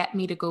that would get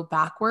me to go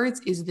backwards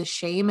is the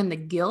shame and the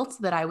guilt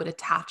that I would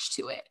attach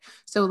to it.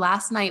 So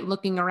last night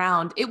looking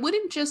around, it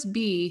wouldn't just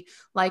be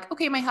like,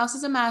 okay, my house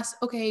is a mess.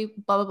 Okay,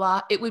 blah, blah,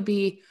 blah. It would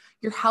be,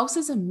 your house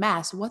is a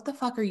mess. What the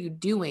fuck are you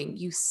doing?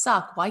 You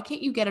suck. Why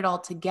can't you get it all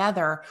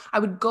together? I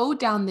would go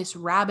down this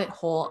rabbit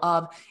hole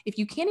of, if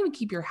you can't even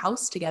keep your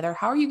house together,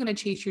 how are you going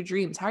to chase your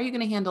dreams? How are you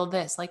going to handle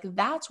this?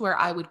 That's where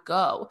I would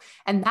go.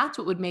 And that's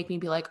what would make me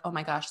be like, oh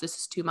my gosh, this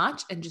is too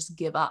much, and just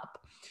give up.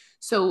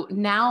 So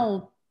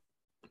now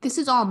this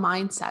is all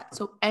mindset.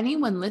 So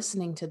anyone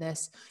listening to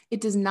this,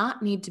 it does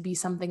not need to be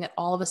something that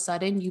all of a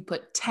sudden you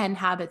put 10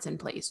 habits in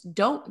place.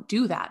 Don't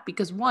do that,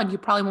 because one, you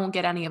probably won't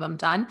get any of them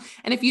done.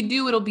 And if you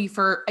do, it'll be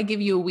for, I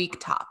give you a week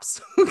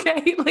tops.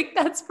 Okay. Like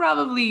that's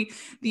probably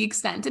the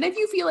extent. And if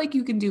you feel like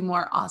you can do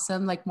more,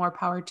 awesome, like more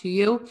power to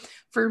you.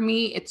 For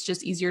me, it's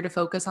just easier to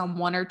focus on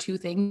one or two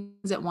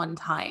things at one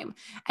time.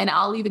 And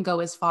I'll even go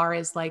as far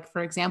as, like,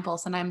 for example,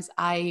 sometimes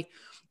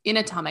in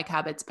Atomic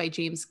Habits by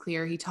James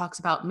Clear, he talks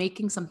about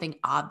making something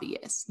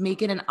obvious,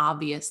 make it an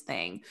obvious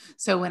thing.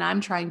 So when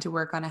I'm trying to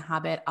work on a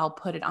habit, I'll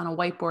put it on a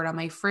whiteboard on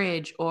my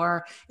fridge,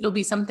 or it'll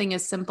be something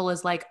as simple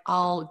as, like,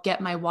 I'll get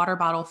my water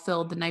bottle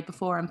filled the night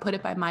before and put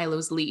it by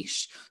Milo's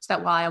leash, so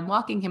that while I'm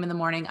walking him in the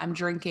morning, I'm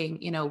drinking,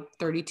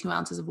 32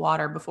 ounces of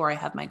water before I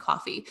have my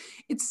coffee.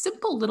 It's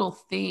simple little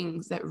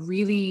things that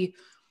really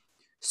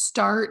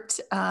start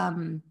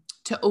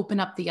to open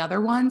up the other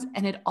ones.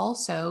 And it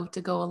also, to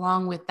go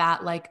along with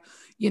that, like,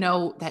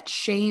 that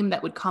shame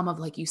that would come of,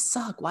 like, you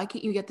suck, why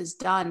can't you get this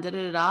done?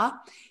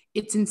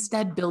 It's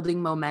instead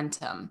building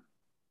momentum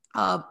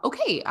of,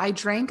 okay, I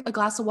drank a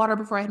glass of water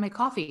before I had my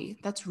coffee.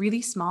 That's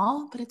really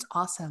small, but it's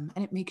awesome.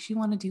 And it makes you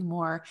want to do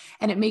more.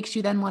 And it makes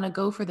you then want to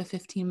go for the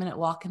 15-minute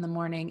walk in the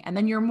morning. And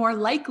then you're more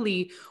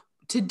likely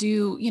to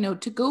do,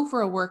 to go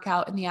for a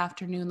workout in the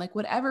afternoon, like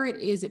whatever it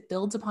is, it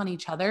builds upon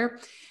each other.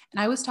 And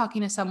I was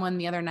talking to someone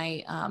the other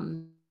night,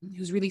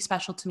 who's really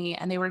special to me.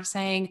 And they were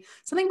saying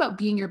something about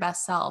being your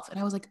best self. And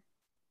I was like,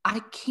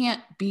 I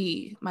can't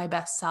be my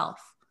best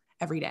self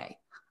every day.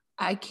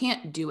 I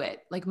can't do it.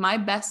 Like, my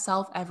best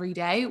self every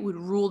day would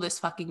rule this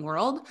fucking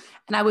world.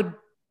 And I would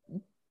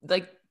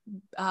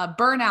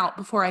burn out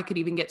before I could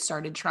even get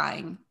started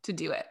trying to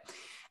do it.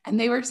 And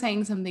they were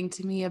saying something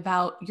to me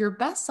about your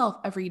best self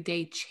every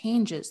day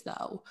changes,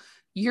 though.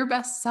 Your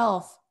best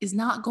self is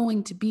not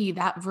going to be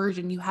that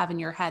version you have in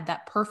your head,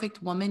 that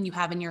perfect woman you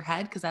have in your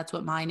head, because that's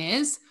what mine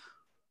is.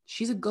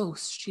 She's a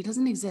ghost. She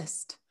doesn't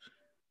exist.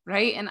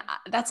 Right. And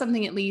that's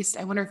something, at least,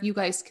 I wonder if you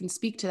guys can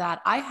speak to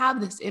that. I have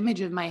this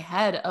image in my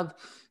head of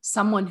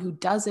someone who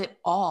does it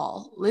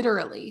all,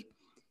 literally.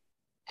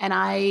 And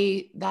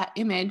that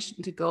image,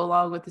 to go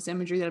along with this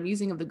imagery that I'm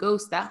using of the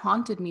ghost, that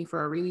haunted me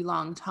for a really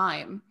long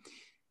time.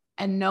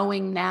 And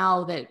knowing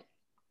now that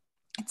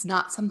it's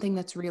not something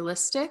that's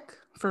realistic,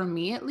 for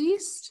me at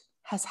least,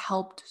 has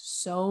helped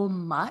so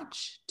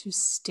much to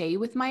stay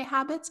with my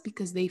habits,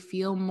 because they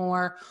feel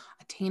more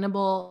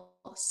attainable,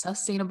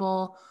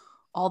 sustainable,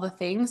 all the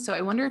things. So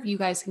I wonder if you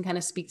guys can kind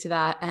of speak to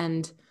that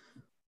and,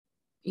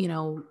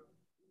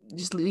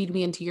 just lead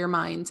me into your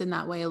minds in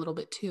that way a little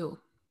bit too.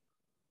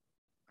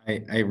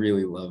 I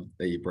really love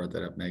that you brought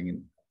that up,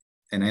 Megan.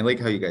 And I like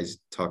how you guys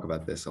talk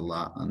about this a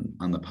lot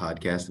on the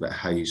podcast, about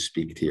how you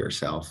speak to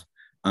yourself,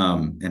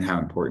 and how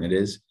important it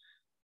is.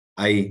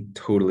 I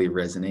totally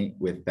resonate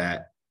with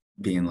that,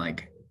 being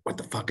like, what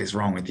the fuck is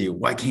wrong with you?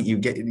 Why can't you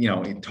get,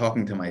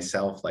 talking to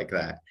myself like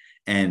that?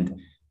 And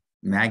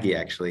Maggie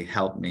actually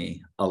helped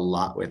me a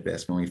lot with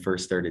this when we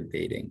first started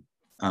dating.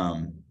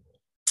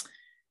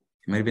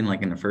 It might have been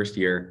like in the first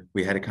year,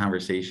 we had a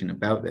conversation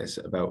about this,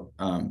 about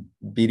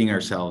beating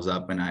ourselves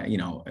up. And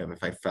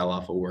if I fell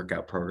off a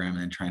workout program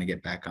and then trying to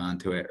get back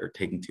onto it, or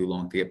taking too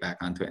long to get back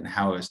onto it, and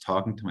how I was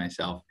talking to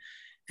myself.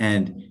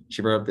 And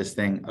she brought up this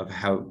thing of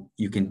how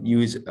you can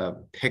use a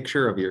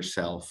picture of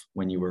yourself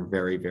when you were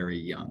very, very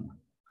young.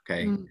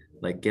 Okay.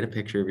 Like, get a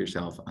picture of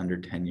yourself under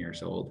 10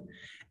 years old.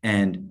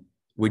 And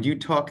would you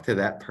talk to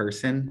that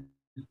person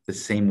the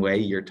same way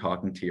you're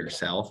talking to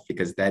yourself?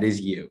 Because that is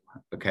you.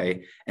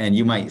 Okay. And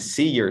you might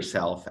see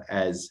yourself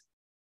as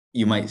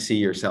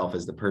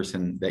the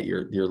person that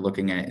you're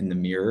looking at in the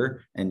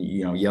mirror, and,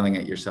 yelling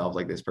at yourself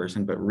like this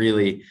person, but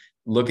really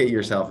look at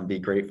yourself and be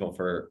grateful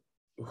for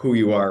who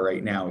you are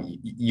right now.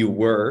 You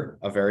were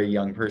a very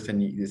young person.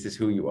 This is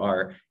who you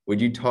are.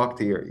 Would you talk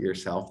to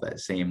yourself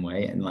that same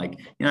way? And, like,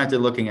 after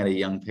looking at a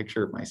young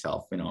picture of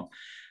myself,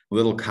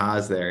 little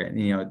Kaz there,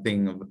 and,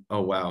 thinking of,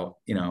 oh, wow,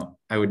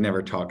 I would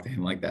never talk to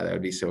him like that. That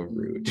would be so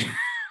rude.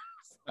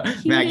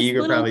 Maggie, you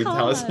could probably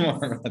tell us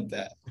more about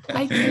that.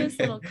 I cutest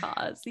little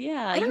Kaz.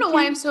 Yeah. I don't know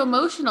why I'm so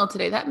emotional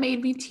today. That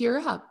made me tear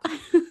up.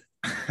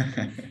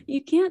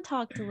 You can't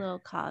talk to little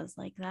Kaz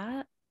like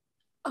that.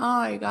 Oh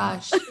my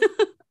gosh.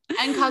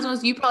 And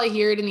Cosmos, you probably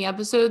hear it in the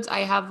episodes. I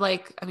have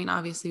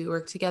obviously we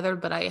work together,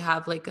 but I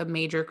have like a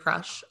major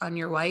crush on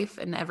your wife.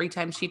 And every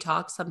time she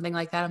talks something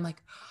like that, I'm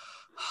like,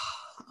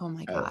 oh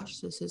my gosh,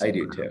 this is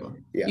incredible. Do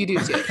too. Yeah. You do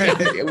too. Yeah.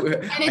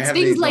 And it's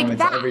things like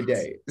that every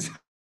day.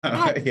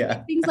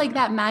 Yeah. Things like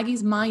that.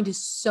 Maggie's mind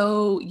is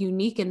so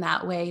unique in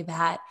that way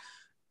that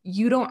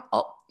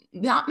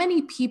not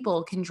many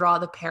people can draw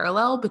the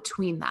parallel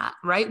between that,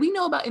 right? We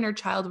know about inner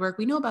child work.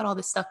 We know about all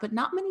this stuff, but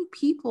not many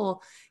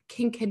people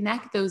can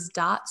connect those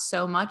dots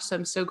so much. So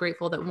I'm so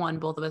grateful that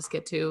both of us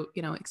get to,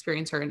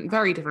 experience her in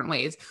very different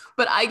ways,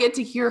 but I get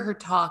to hear her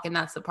talk. And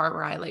that's the part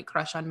where I like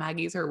crush on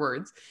Maggie's, her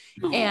words.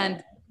 Aww.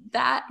 And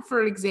that,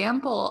 for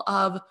example,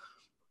 of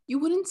you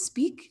wouldn't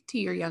speak to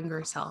your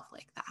younger self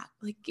like that.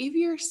 Like, give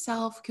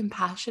yourself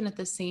compassion at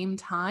the same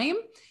time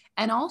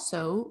and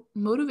also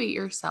motivate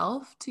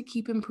yourself to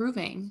keep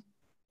improving.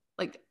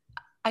 Like,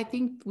 I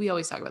think we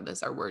always talk about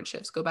this, our word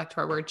shifts. Go back to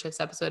our word shifts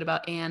episode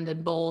about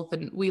and both.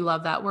 And we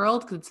love that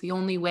world because it's the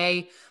only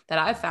way that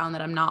I've found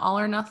that I'm not all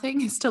or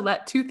nothing is to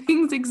let two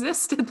things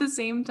exist at the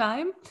same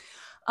time.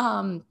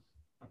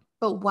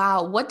 But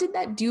wow, what did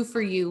that do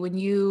for you when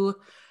you,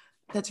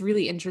 that's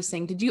really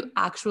interesting. Did you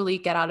actually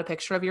get out a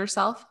picture of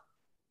yourself?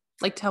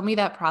 Like, tell me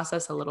that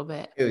process a little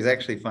bit. It was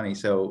actually funny.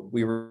 So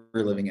we were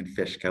living in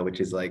Fishkill,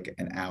 which is like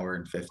an hour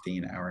and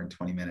 15, hour and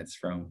 20 minutes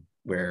from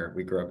where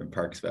we grew up in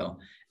Parksville.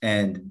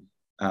 And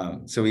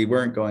so we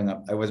weren't going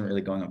up. I wasn't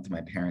really going up to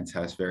my parents'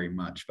 house very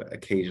much, but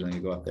occasionally we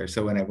go up there.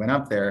 So when I went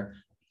up there,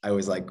 I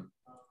was like,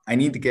 I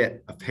need to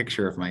get a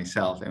picture of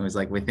myself. And it was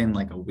like within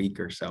like a week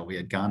or so, we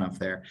had gone up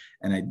there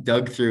and I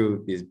dug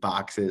through these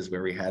boxes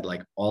where we had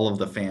like all of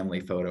the family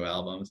photo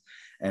albums.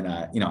 And,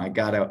 I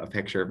got out a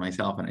picture of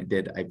myself and I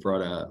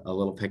brought a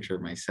little picture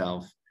of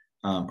myself.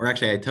 Or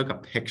actually I took a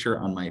picture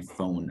on my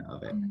phone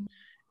of it.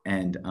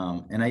 And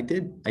I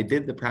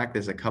did the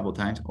practice a couple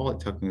times. All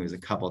it took me was a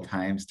couple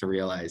times to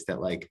realize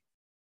that like,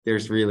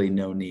 there's really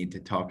no need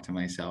to talk to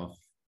myself.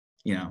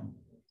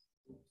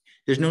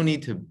 There's no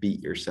need to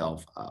beat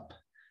yourself up.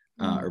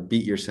 Or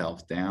beat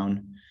yourself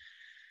down.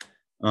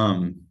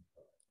 And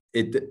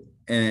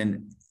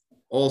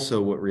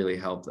also what really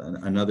helped,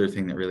 another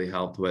thing that really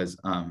helped was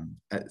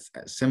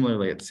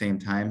similarly at the same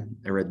time,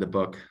 I read the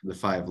book, The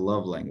 5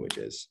 Love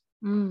Languages.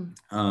 To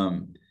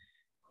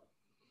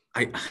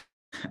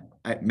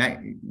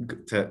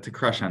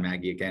crush on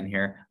Maggie again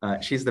here,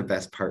 she's the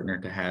best partner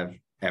to have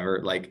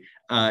ever. Like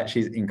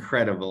she's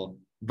incredible,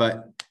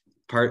 but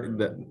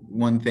the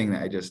one thing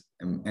that I just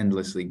am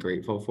endlessly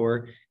grateful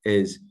for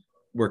is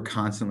we're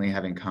constantly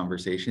having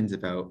conversations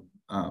about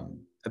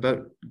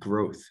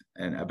growth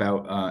and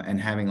about and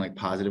having like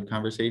positive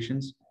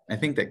conversations. I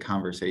think that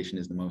conversation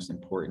is the most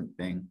important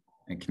thing,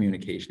 and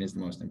communication is the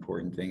most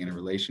important thing in a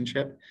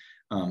relationship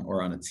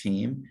or on a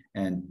team.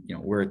 And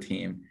we're a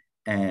team,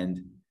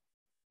 and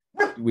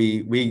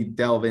we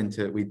dove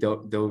into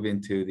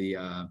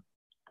the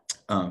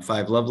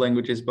 5 Love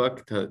Languages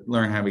book to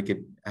learn how we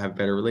could have a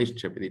better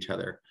relationship with each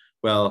other.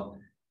 Well,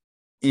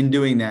 in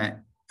doing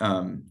that,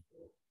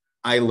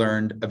 I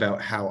learned about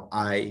how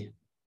I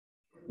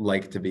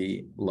like to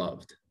be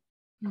loved.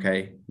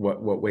 Okay.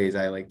 What ways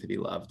I like to be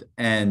loved.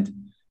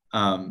 And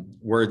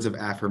words of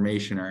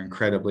affirmation are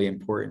incredibly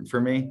important for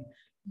me.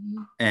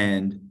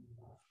 And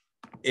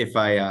if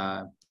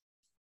I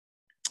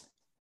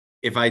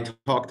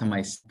talk to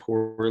myself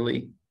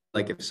poorly,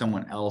 like if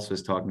someone else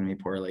was talking to me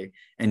poorly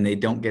and they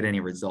don't get any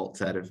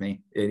results out of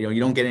me,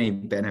 you don't get any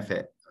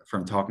benefit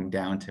from talking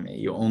down to me.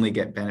 You only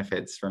get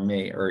benefits from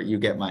me, or you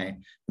get my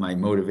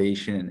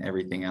motivation and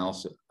everything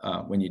else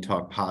when you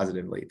talk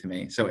positively to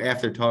me. So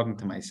after talking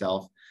to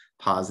myself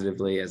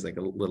positively as like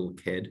a little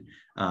kid,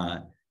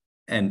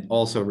 and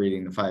also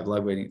reading the 5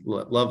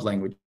 love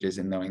languages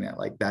and knowing that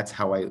like that's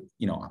how I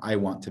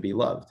want to be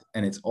loved,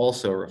 and it's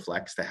also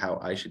reflects to how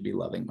I should be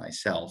loving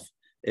myself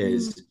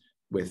is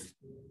with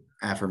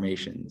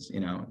affirmations.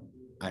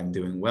 I'm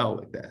doing well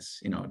with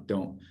this,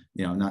 don't,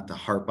 not to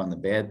harp on the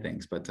bad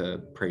things, but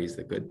to praise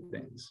the good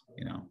things,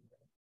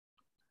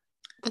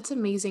 That's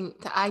amazing.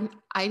 I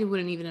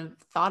wouldn't even have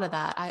thought of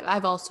that.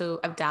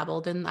 I've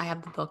dabbled in, I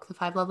have the book, The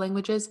 5 Love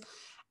Languages.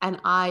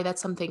 And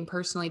that's something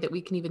personally that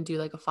we can even do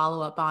like a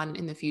follow-up on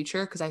in the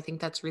future, because I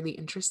think that's really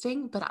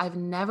interesting, but I've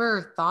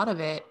never thought of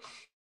it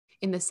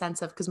in the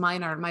sense of, because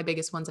my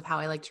biggest ones of how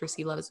I like to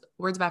receive love is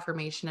words of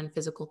affirmation and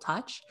physical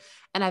touch.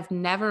 And I've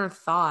never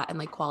thought, and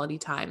like quality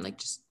time, like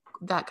just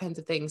that kinds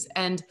of things.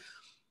 And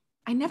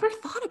I never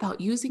thought about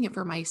using it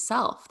for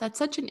myself. That's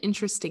such an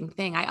interesting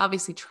thing. I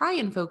obviously try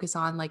and focus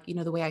on like,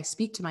 the way I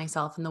speak to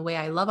myself and the way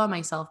I love on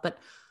myself, but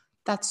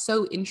that's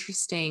so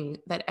interesting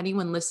that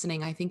anyone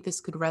listening, I think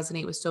this could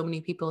resonate with so many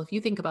people. If you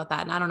think about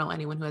that, and I don't know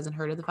anyone who hasn't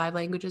heard of the 5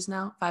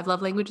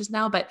 love languages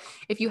now, but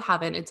if you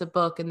haven't, it's a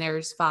book and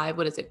there's 5,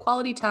 what is it?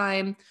 Quality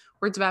time,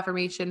 words of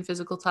affirmation,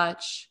 physical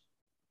touch,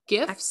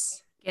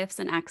 gifts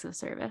and acts of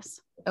service.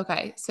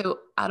 Okay. So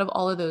out of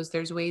all of those,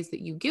 there's ways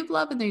that you give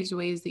love and there's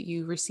ways that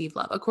you receive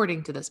love,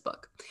 according to this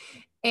book.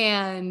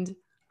 And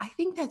I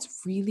think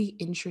that's really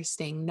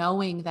interesting,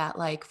 knowing that,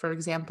 like, for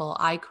example,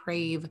 I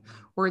crave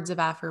words of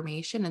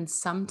affirmation, and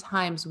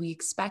sometimes we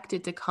expect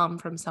it to come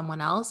from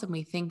someone else and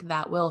we think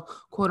that will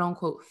quote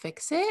unquote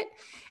fix it.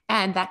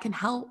 And that can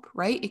help,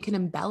 right? It can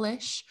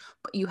embellish,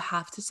 but you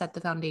have to set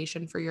the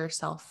foundation for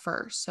yourself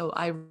first. So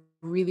I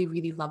really,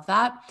 really love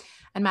that.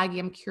 And Maggie,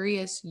 I'm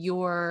curious,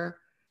 your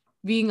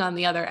being on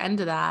the other end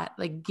of that,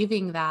 like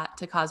giving that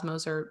to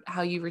Cosmos, or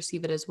how you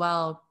receive it as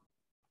well,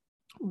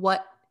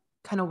 what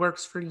kind of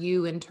works for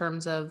you in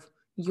terms of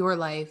your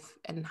life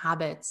and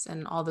habits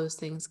and all those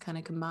things kind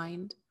of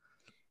combined?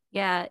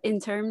 Yeah, in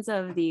terms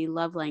of the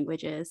love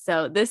languages.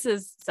 So this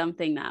is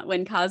something that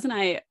when Cos and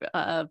I,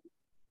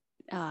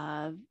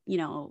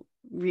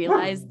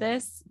 realize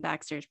this,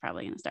 Baxter's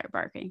probably going to start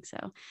barking. So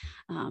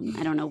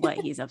I don't know what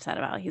he's upset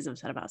about. He's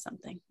upset about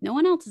something. No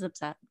one else is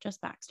upset,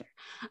 just Baxter.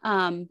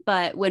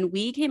 But when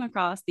we came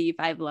across the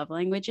 5 love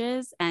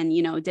languages and,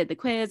 you know, did the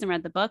quiz and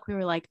read the book, we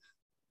were like,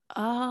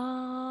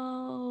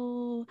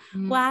 oh,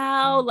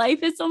 wow,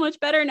 life is so much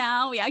better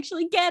now. We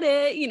actually get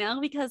it, you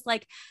know, because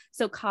like,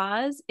 so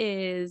cause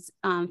is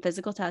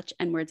physical touch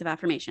and words of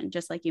affirmation,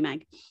 just like you,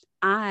 Meg.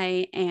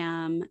 I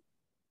am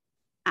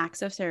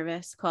acts of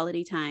service,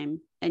 quality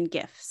time, and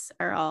gifts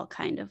are all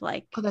kind of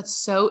like. Oh, that's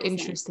so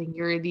interesting.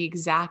 You're the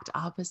exact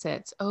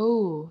opposites.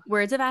 Oh,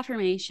 words of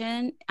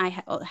affirmation,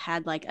 I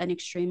had like an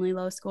extremely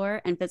low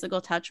score, and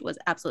physical touch was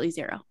absolutely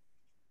 0.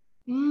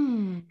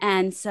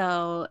 And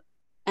so,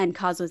 and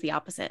cause was the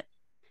opposite.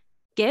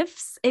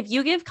 Gifts, if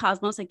you give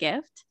Cosmos a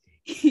gift,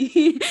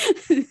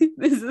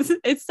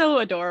 it's so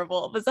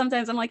adorable, but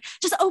sometimes I'm like,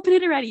 just open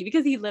it already,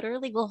 because he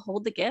literally will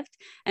hold the gift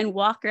and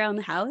walk around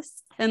the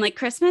house. And like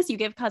Christmas, you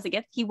give Cos a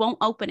gift, he won't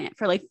open it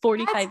for like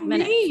 45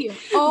 minutes. Me.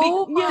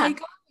 Oh my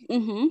God.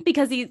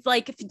 Because he's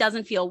like, if he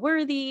doesn't feel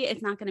worthy,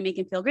 it's not going to make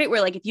him feel great.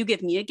 Where like, if you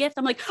give me a gift,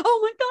 I'm like, oh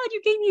my God,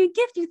 you gave me a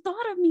gift. You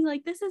thought of me.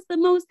 Like, this is the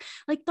most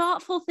like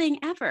thoughtful thing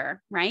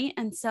ever. Right.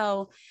 And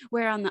so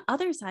where on the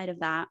other side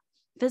of that,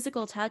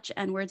 physical touch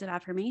and words of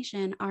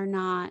affirmation are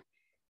not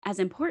as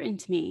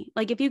important to me.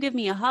 Like if you give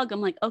me a hug,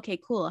 I'm like, okay,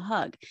 cool, a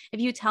hug. If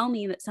you tell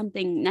me that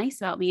something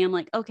nice about me, I'm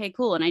like, okay,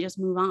 cool. And I just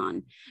move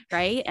on.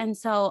 Right. And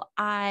so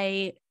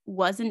I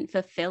wasn't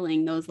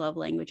fulfilling those love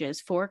languages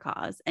for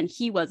Cause, and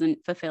he wasn't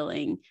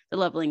fulfilling the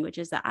love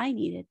languages that I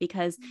needed,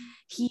 because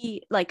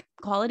he like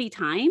quality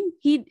time.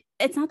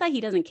 It's not that he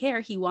doesn't care.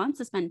 He wants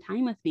to spend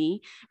time with me.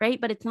 Right.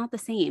 But it's not the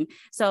same.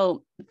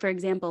 So for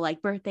example,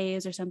 like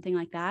birthdays or something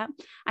like that,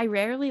 I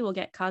rarely will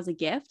get Cause a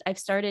gift. I've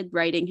started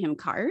writing him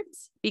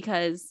cards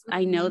because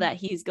I know that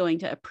he's going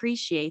to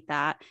appreciate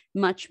that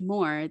much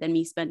more than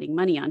me spending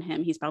money on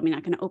him. He's probably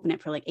not going to open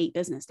it for like 8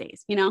 business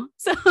days, you know?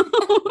 So,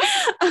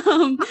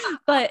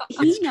 but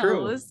he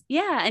knows,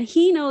 yeah. And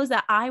he knows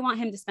that I want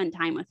him to spend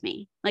time with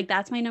me. Like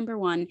that's my number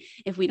one.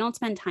 If we don't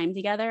spend time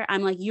together,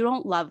 I'm like, you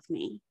don't love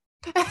me.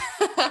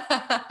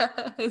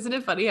 Isn't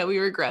it funny how we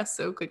regress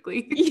so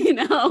quickly? You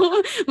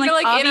know,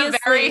 you're like in a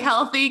very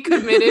healthy,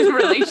 committed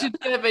relationship,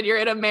 and you're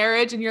in a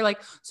marriage, and you're like,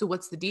 so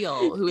what's the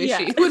deal? Who is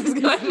she? What's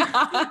going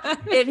on?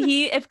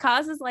 If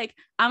Cause is like,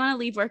 I'm gonna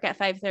leave work at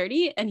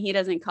 5:30 and he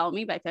doesn't call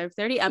me by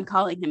 5:30, I'm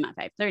calling him at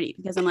 5:30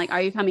 because I'm like,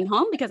 are you coming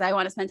home? Because I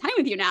want to spend time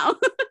with you now.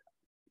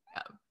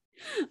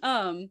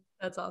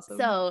 That's awesome.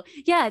 So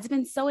yeah, it's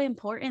been so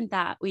important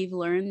that we've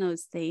learned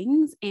those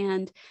things.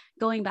 And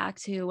going back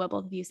to what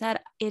both of you said,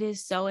 it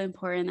is so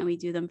important that we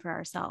do them for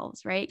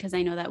ourselves, right? Because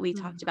I know that we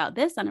talked about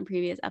this on a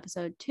previous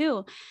episode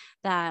too,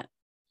 that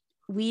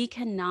we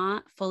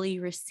cannot fully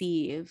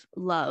receive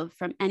love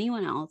from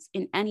anyone else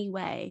in any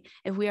way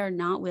if we are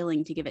not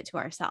willing to give it to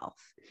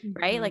ourselves,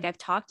 right? Like I've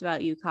talked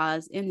about you,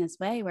 Cause, in this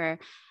way where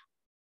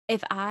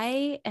if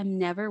I am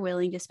never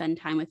willing to spend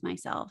time with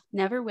myself,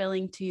 never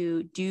willing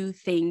to do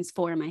things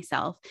for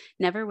myself,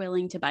 never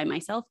willing to buy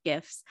myself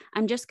gifts,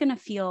 I'm just going to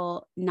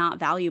feel not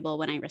valuable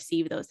when I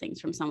receive those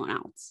things from someone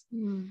else.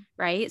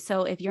 Right.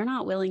 So if you're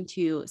not willing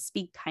to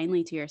speak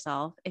kindly to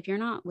yourself, if you're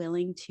not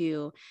willing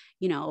to,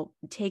 you know,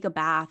 take a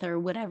bath or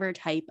whatever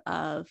type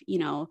of, you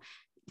know,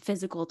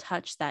 physical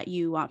touch that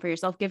you want for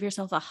yourself, give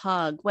yourself a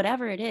hug,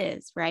 whatever it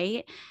is,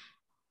 right?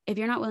 If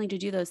you're not willing to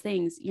do those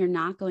things, you're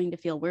not going to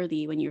feel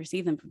worthy when you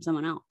receive them from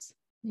someone else.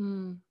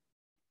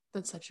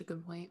 That's such a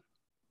good point.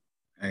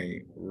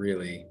 I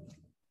really,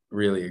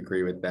 really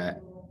agree with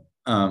that.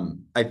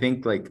 I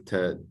think like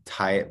to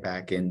tie it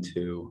back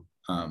into,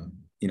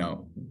 you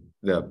know,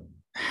 the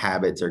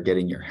habits or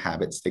getting your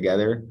habits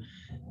together.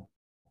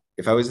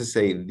 If I was to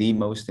say the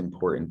most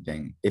important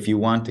thing, if you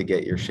want to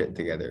get your shit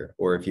together,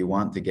 or if you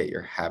want to get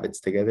your habits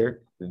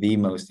together, the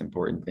most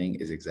important thing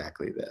is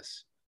exactly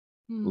this.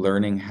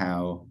 Learning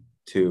how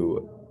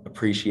to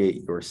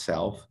appreciate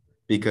yourself,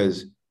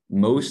 because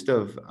most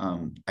of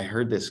I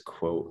heard this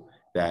quote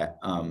that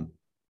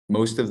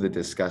most of the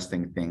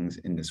disgusting things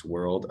in this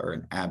world are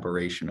an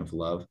aberration of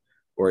love,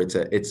 or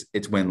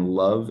it's when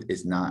love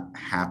is not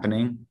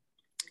happening,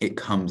 it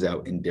comes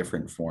out in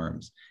different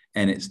forms,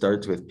 and it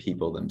starts with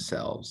people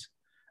themselves.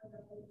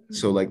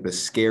 So like the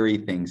scary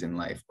things in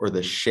life, or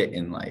the shit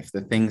in life,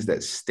 the things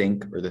that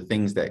stink, or the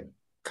things that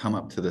come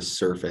up to the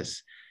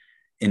surface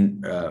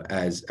in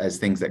as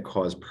things that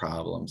cause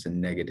problems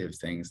and negative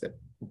things that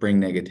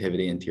bring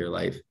negativity into your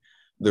life,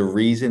 the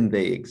reason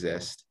they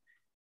exist,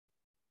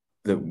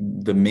 the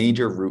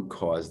major root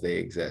cause they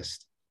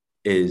exist,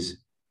 is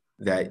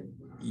that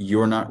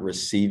you're not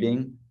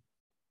receiving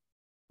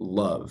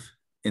love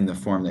in the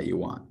form that you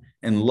want.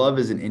 And love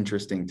is an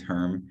interesting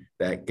term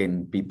that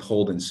can be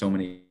pulled in so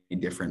many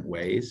different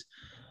ways,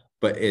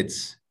 but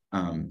it's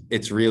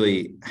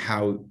really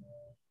how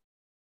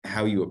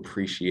you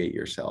appreciate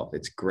yourself.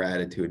 It's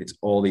gratitude. It's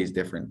all these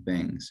different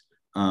things.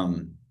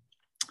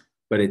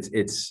 But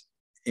it's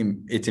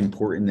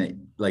important that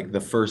like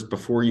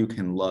before you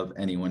can love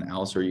anyone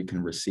else, or you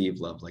can receive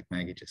love, like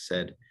Maggie just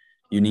said,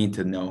 you need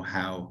to know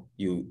how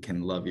you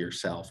can love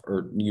yourself,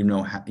 or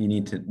how you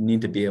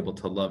need to be able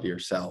to love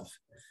yourself,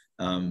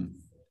 and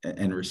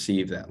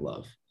receive that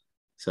love.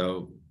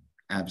 So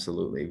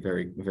absolutely,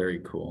 very, very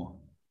cool.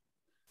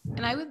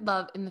 And I would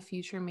love in the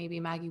future, maybe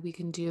Maggie, we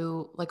can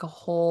do like a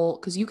whole,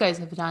 because you guys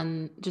have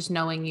done, just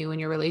knowing you and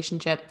your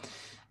relationship,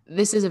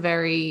 this is a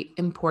very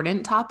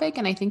important topic.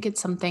 And I think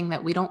it's something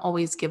that we don't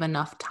always give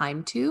enough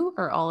time to,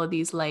 or all of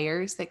these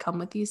layers that come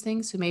with these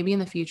things. So maybe in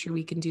the future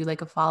we can do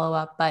like a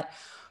follow-up. But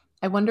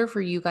I wonder for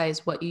you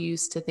guys what you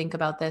used to think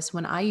about this.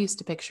 When I used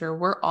to picture,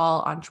 we're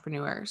all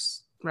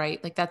entrepreneurs,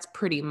 right? Like that's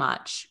pretty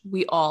much,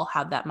 we all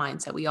have that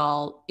mindset. We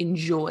all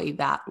enjoy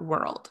that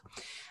world.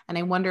 And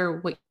I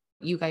wonder what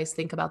you guys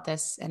think about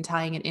this and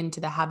tying it into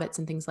the habits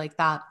and things like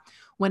that.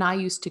 When I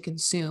used to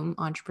consume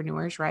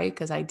entrepreneurs, right?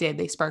 Because I did,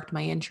 they sparked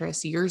my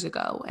interest years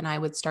ago. And I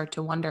would start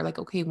to wonder, like,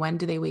 okay, when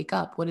do they wake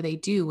up? What do they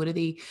do? What do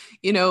they,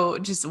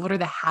 just what are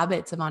the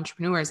habits of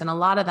entrepreneurs? And a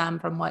lot of them,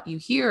 from what you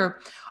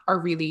hear, are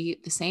really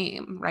the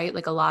same, right?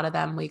 Like a lot of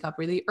them wake up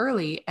really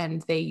early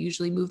and they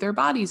usually move their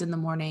bodies in the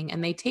morning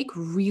and they take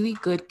really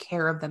good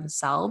care of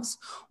themselves,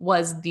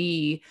 was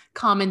the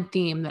common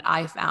theme that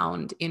I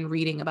found in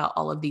reading about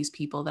all of these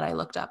people that I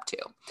looked up to.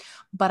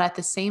 But at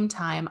the same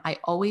time, I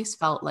always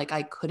felt like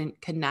I couldn't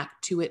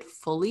connect to it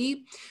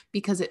fully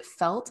because it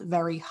felt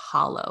very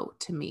hollow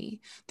to me.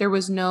 There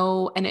was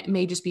no, and it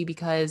may just be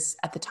because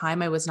at the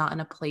time I was not in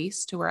a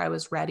place to where I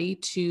was ready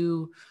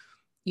to,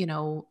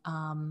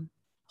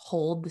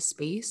 hold the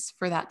space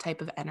for that type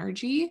of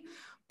energy.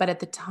 But at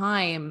the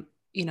time,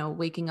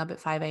 waking up at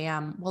 5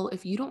 a.m., well,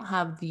 if you don't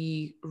have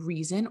the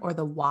reason or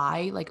the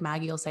why, like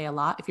Maggie will say a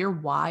lot, if your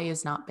why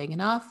is not big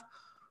enough,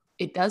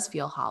 it does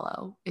feel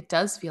hollow. It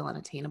does feel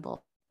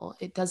unattainable.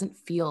 It doesn't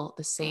feel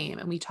the same.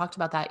 And we talked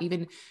about that.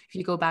 Even if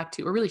you go back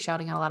to, we're really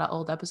shouting out a lot of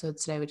old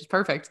episodes today, which is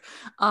perfect.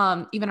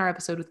 Even our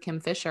episode with Kim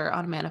Fisher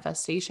on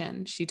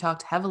manifestation, she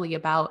talked heavily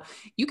about,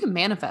 you can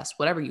manifest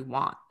whatever you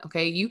want.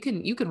 Okay. You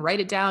can write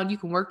it down, you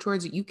can work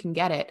towards it, you can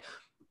get it,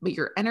 but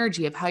your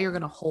energy of how you're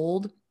going to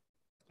hold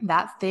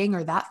that thing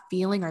or that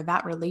feeling or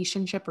that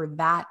relationship or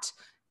that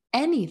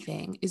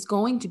anything is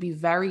going to be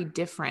very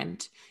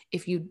different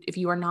if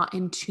you are not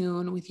in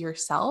tune with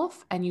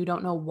yourself and you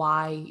don't know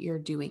why you're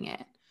doing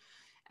it.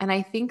 And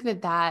I think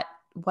that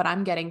what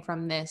I'm getting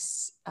from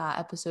this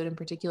episode in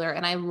particular,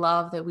 and I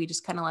love that we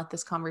just kind of let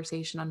this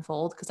conversation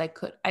unfold, because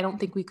I don't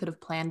think we could have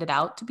planned it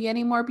out to be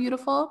any more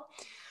beautiful.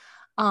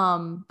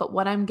 But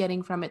what I'm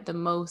getting from it the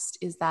most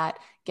is that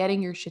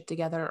getting your shit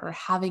together, or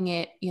having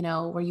it,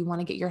 where you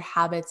want to get your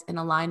habits in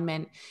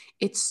alignment,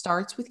 it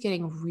starts with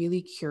getting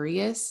really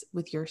curious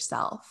with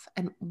yourself.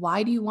 And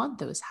why do you want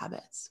those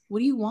habits? What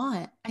do you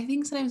want? I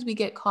think sometimes we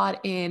get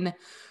caught in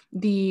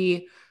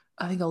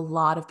I think a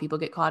lot of people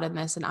get caught in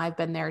this, and I've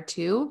been there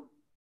too.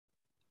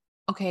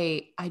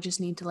 Okay, I just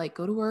need to like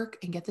go to work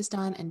and get this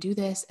done and do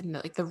this. And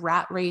like the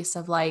rat race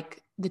of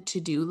like the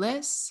to-do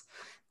lists,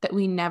 that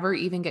we never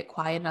even get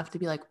quiet enough to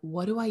be like,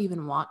 what do I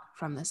even want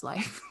from this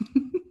life?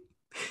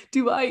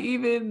 Do I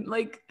even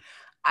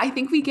I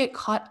think we get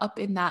caught up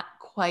in that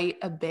quite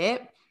a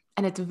bit.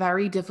 And it's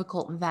very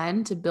difficult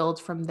then to build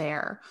from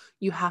there.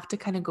 You have to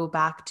kind of go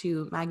back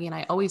to, Maggie and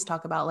I always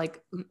talk about,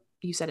 like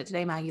you said it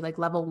today, Maggie, like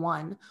level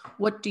 1,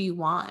 what do you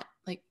want?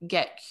 Like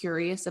get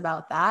curious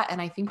about that. And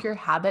I think your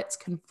habits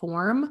can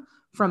form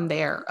from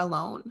there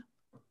alone.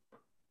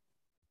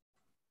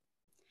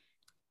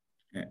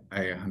 I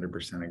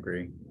 100%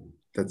 agree.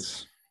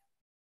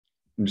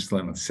 I'm just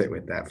letting it sit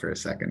with that for a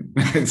second.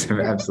 It's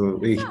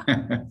absolutely.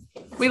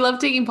 We love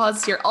taking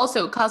pauses here.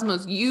 Also,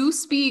 Cosmos, you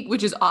speak,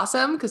 which is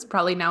awesome, because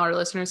probably now our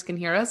listeners can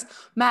hear us.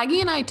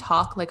 Maggie and I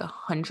talk like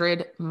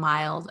 100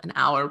 miles an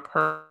hour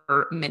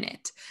per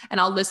minute.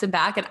 And I'll listen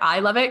back and I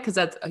love it because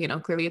that's,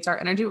 clearly it's our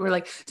energy. We're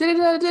like, da,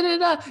 da, da, da,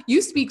 da.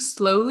 You speak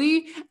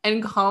slowly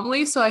and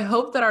calmly. So I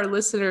hope that our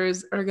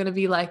listeners are going to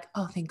be like,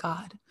 oh, thank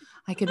God,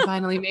 I can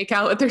finally make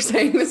out what they're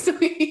saying this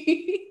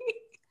week.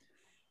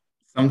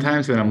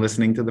 Sometimes when I'm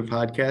listening to the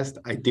podcast,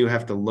 I do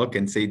have to look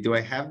and say, do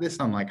I have this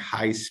on like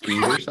high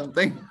speed or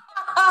something?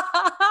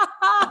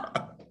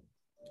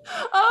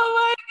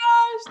 Oh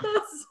my gosh,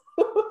 that's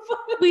so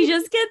funny. We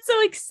just get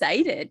so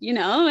excited,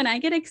 When I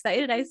get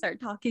excited, I start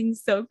talking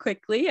so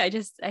quickly.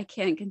 I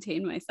can't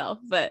contain myself,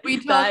 but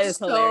we talk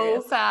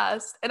so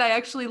fast. And I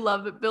actually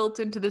love it built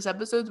into this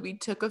episode. We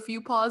took a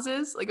few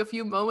pauses, like a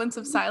few moments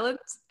of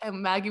silence.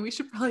 And Maggie, we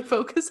should probably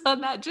focus on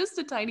that just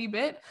a tiny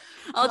bit.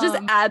 I'll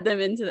just add them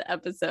into the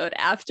episode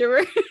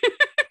afterward.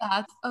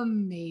 That's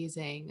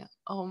amazing.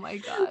 Oh my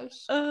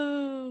gosh.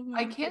 Oh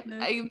my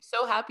goodness. I'm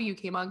so happy you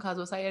came on,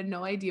 Cosmos. I had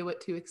no idea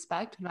what to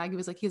expect. Maggie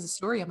was like, he has a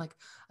story. I'm like,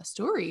 a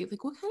story?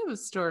 Like, what kind of a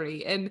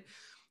story? And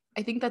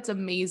I think that's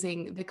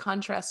amazing. The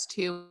contrast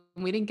too.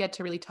 We didn't get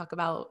to really talk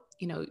about,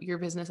 your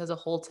business as a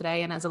whole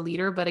today and as a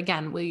leader. But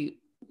again,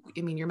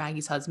 you're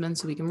Maggie's husband,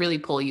 so we can really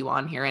pull you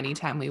on here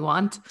anytime we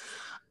want.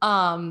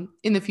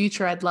 In the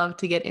future, I'd love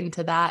to get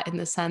into that, in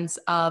the sense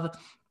of,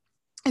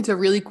 it's a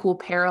really cool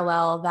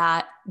parallel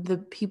that the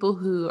people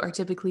who are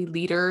typically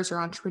leaders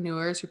or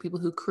entrepreneurs, or people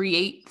who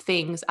create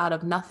things out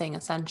of nothing,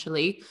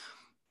 essentially,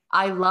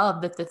 I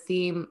love that the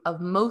theme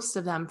of most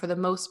of them, for the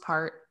most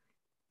part,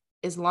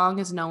 as long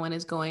as no one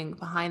is going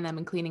behind them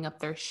and cleaning up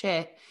their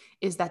shit,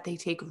 is that they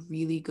take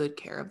really good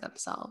care of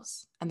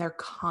themselves. And they're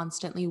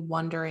constantly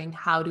wondering,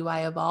 how do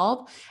I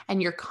evolve?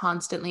 And you're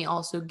constantly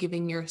also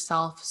giving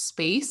yourself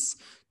space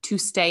to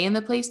stay in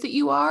the place that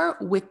you are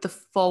with the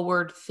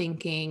forward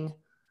thinking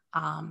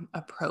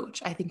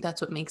approach. I think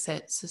that's what makes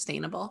it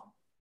sustainable.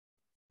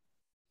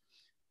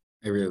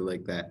 I really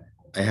like that.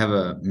 I have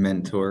a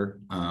mentor,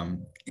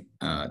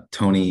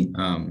 Tony.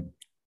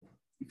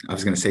 I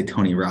was going to say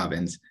Tony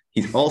Robbins.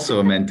 He's also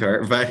a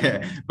mentor,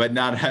 but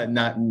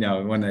not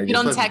no one. You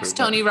don't text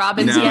Tony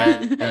Robbins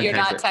yet. You're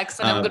not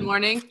texting him. Good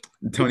morning.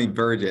 Tony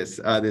Burgess,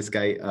 this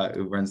guy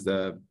who runs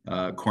the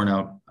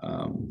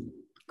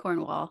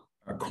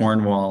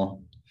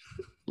Cornwall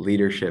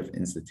Leadership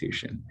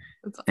Institution.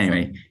 Awesome.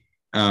 Anyway,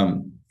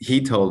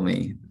 he told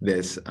me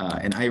this,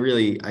 and I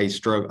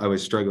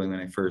was struggling when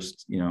I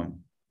first,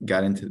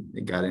 got into,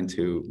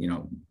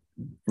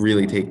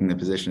 really taking the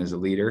position as a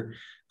leader.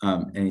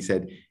 And he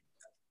said,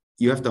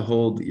 you have to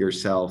hold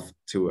yourself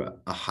to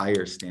a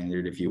higher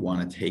standard if you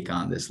want to take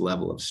on this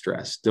level of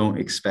stress. Don't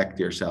expect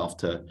yourself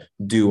to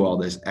do all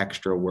this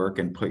extra work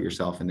and put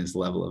yourself in this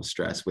level of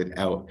stress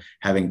without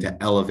having to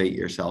elevate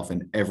yourself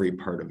in every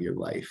part of your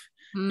life.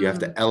 You have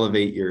to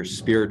elevate your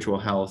spiritual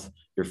health,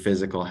 your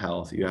physical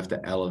health. You have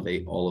to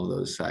elevate all of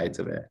those sides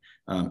of it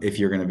if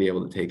you're going to be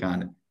able to take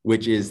on it,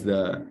 which is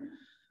the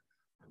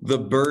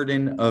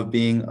burden of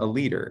being a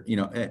leader.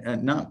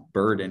 And not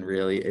burden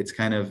really. It's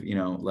kind of,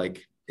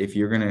 like if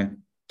you're going to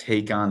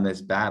take on this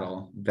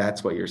battle,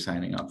 that's what you're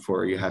signing up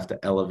for. You have to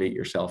elevate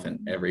yourself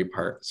in every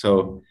part.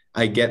 So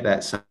I get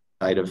that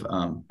side of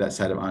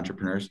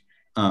entrepreneurs.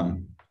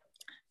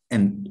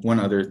 And one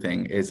other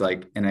thing is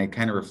like, and I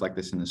kind of reflect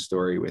this in the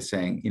story with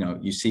saying,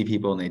 you see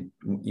people and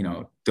they,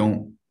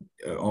 don't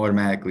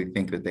automatically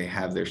think that they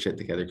have their shit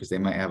together because they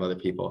might have other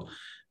people.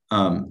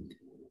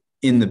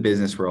 In the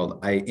business world,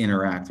 I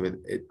interact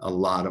with a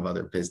lot of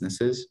other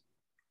businesses,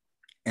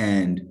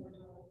 and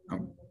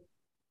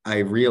I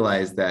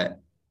realized that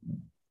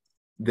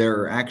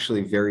there are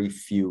actually very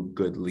few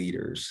good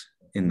leaders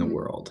in the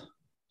world.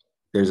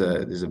 There's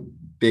a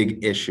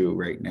big issue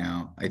right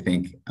now, I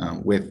think,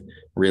 with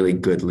really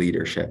good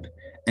leadership.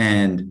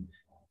 And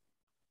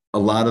a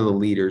lot of the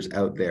leaders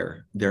out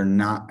there, they're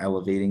not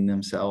elevating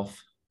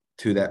themselves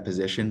to that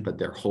position, but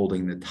they're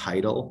holding the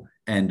title,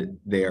 and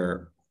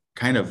they're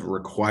kind of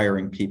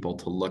requiring people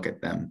to look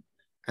at them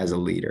as a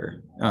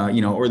leader,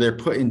 or they're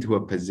put into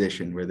a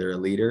position where they're a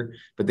leader,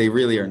 but they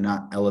really are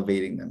not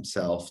elevating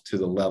themselves to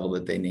the level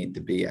that they need to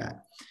be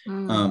at.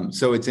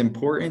 So it's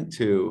important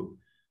to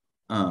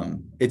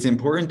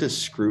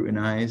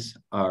scrutinize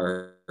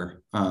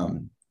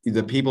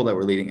the people that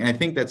we're leading. And I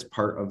think that's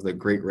part of the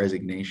great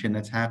resignation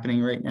that's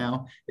happening right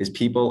now, is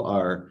people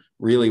are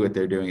really, what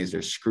they're doing is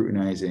they're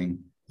scrutinizing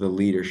the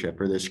leadership,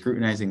 or they're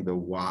scrutinizing the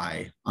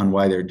why on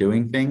why they're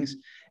doing things.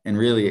 And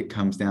really it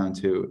comes down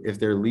to, if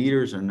their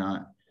leaders are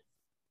not,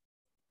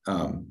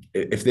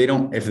 if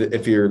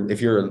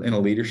you're in a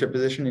leadership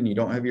position and you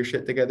don't have your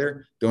shit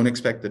together, don't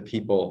expect the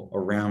people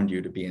around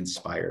you to be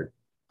inspired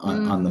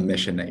on the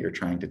mission that you're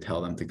trying to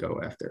tell them to go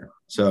after.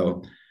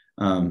 So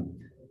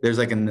there's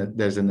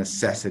a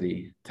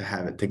necessity to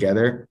have it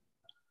together.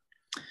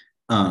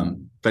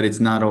 But it's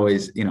not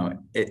always,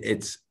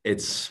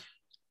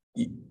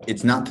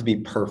 it's not to be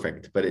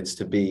perfect, but it's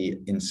to be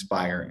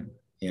inspiring,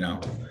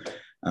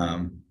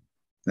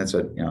 that's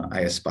what, I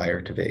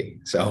aspire to be.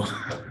 So.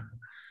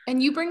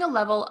 And you bring a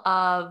level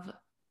of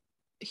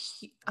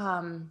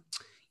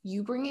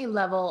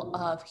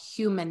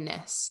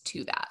humanness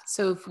to that.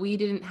 So if we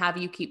didn't have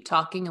you keep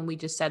talking and we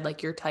just said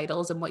like your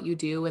titles and what you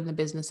do and the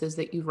businesses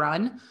that you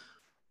run,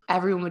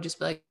 everyone would just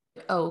be like,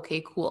 oh,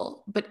 okay,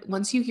 cool. But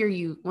once we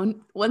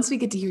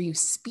get to hear you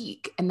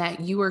speak and that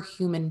you are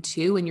human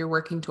too, and you're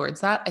working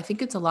towards that, I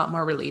think it's a lot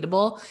more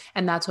relatable.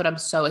 And that's what I'm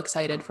so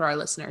excited for our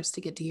listeners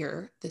to get to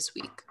hear this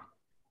week.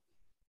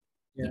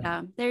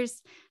 Yeah,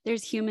 there's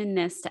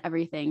humanness to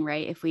everything,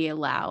 right? If we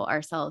allow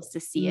ourselves to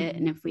see it,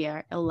 and if we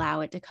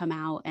allow it to come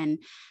out. And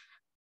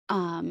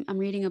I'm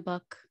reading a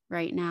book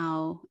right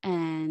now,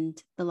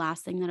 and the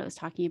last thing that it was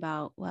talking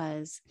about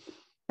was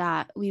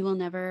that we will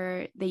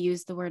never, they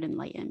use the word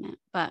enlightenment,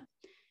 but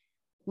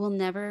we'll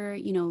never,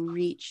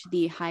 reach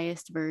the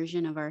highest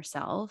version of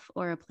ourselves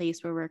or a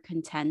place where we're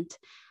content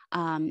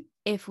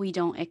if we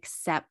don't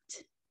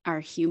accept our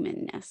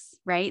humanness,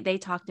 right? They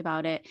talked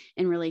about it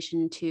in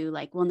relation to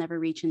like, we'll never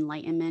reach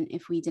enlightenment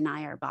if we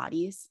deny our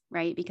bodies,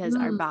 right? Because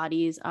our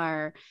bodies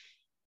are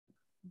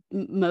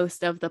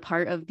most of the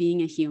part of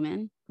being a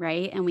human,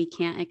 right? And we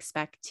can't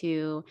expect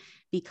to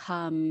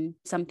become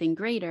something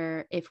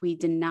greater if we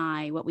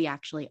deny what we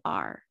actually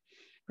are,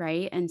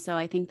 right? And so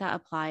I think that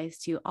applies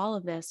to all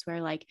of this, where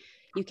like,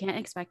 you can't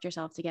expect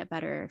yourself to get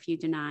better if you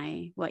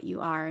deny what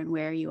you are and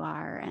where you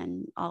are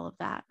and all of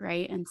that,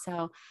 right? And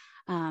so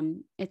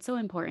it's so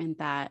important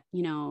that,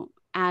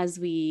 as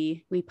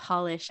we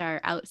polish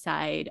our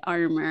outside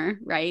armor,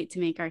 right, to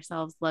make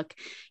ourselves look,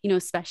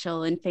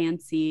 special and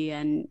fancy.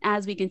 And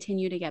as we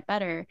continue to get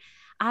better,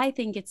 I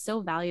think it's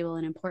so valuable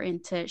and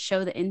important to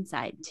show the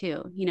inside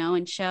too,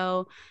 and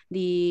show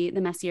the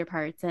messier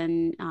parts.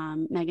 And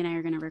Meg and I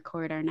are going to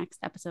record our next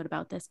episode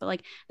about this, but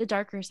like the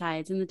darker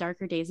sides and the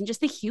darker days and just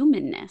the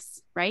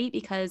humanness, right?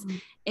 Because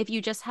if you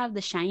just have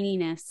the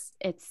shininess,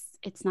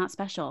 it's not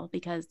special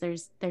because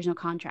there's no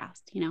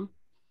contrast,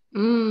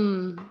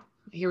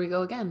 Here we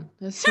go again.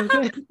 That's so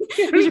good.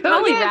 We should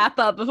probably wrap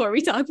up before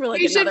we talk for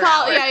like another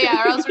hour.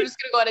 Yeah, or else we're just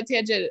gonna go on a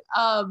tangent.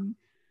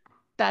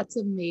 That's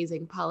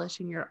amazing,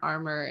 polishing your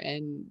armor.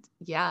 And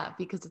yeah,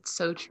 because it's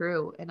so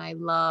true. And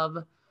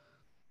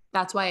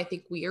that's why I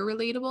think we are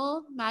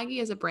relatable,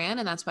 Maggie, as a brand.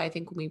 And that's why I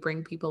think when we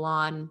bring people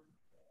on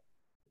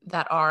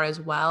that are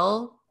as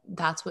well,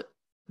 that's what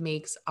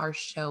makes our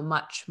show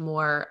much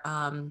more,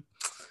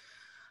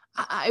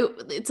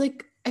 it's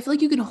like, I feel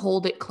like you can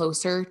hold it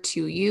closer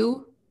to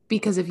you,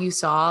 because if you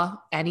saw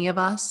any of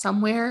us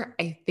somewhere,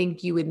 I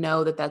think you would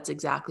know that that's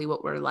exactly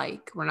what we're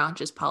like. We're not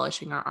just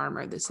polishing our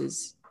armor. This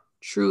is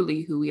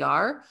truly who we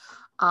are.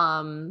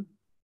 And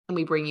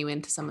we bring you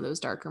into some of those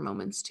darker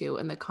moments too.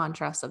 And the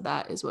contrast of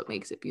that is what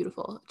makes it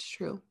beautiful. It's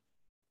true.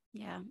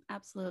 Yeah,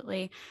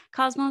 absolutely.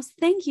 Cosmos,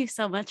 thank you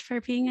so much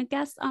for being a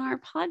guest on our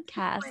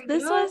podcast.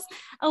 This was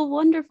a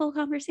wonderful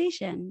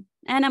conversation.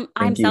 And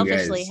I'm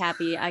selfishly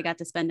happy I got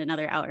to spend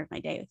another hour of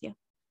my day with you.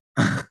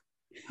 I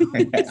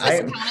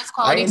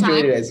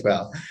enjoyed it as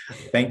well.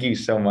 Thank you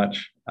so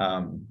much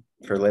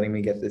for letting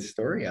me get this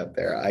story out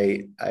there.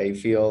 I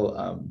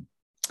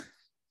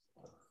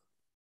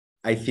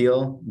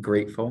feel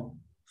grateful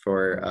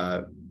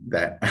for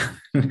that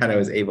I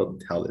was able to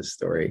tell this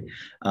story,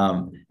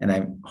 and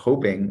I'm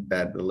hoping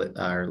that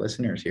our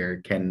listeners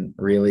here can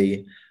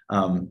really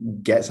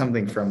get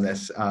something from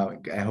this. I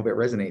hope it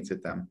resonates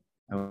with them.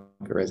 I hope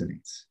it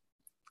resonates.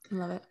 I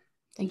love it.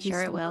 Thank you.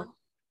 Sure, it will.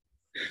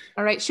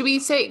 All right. Should we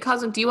say,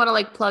 Cosmo, do you want to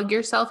like plug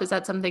yourself? Is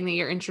that something that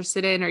you're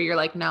interested in, or you're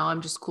like, no,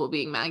 I'm just cool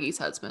being Maggie's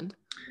husband?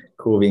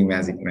 Cool being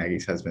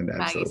Maggie's husband. Absolutely.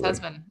 Maggie's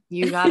husband.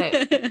 You got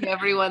it.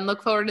 Everyone,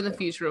 look forward to the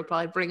future. We'll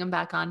probably bring him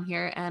back on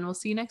here, and we'll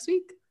see you next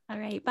week. All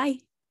right. Bye.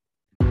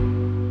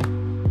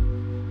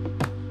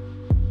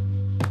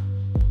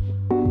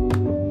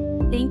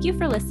 Thank you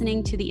for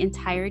listening to the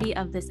entirety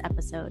of this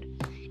episode.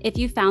 If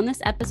you found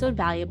this episode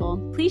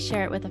valuable, please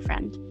share it with a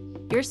friend.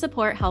 Your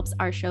support helps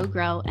our show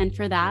grow, and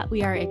for that,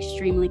 we are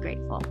extremely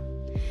grateful.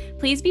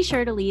 Please be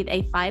sure to leave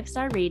a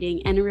 5-star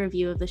rating and a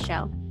review of the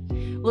show.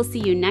 We'll see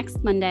you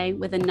next Monday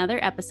with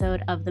another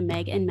episode of the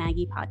Meg and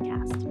Maggie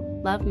podcast.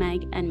 Love,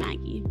 Meg and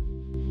Maggie.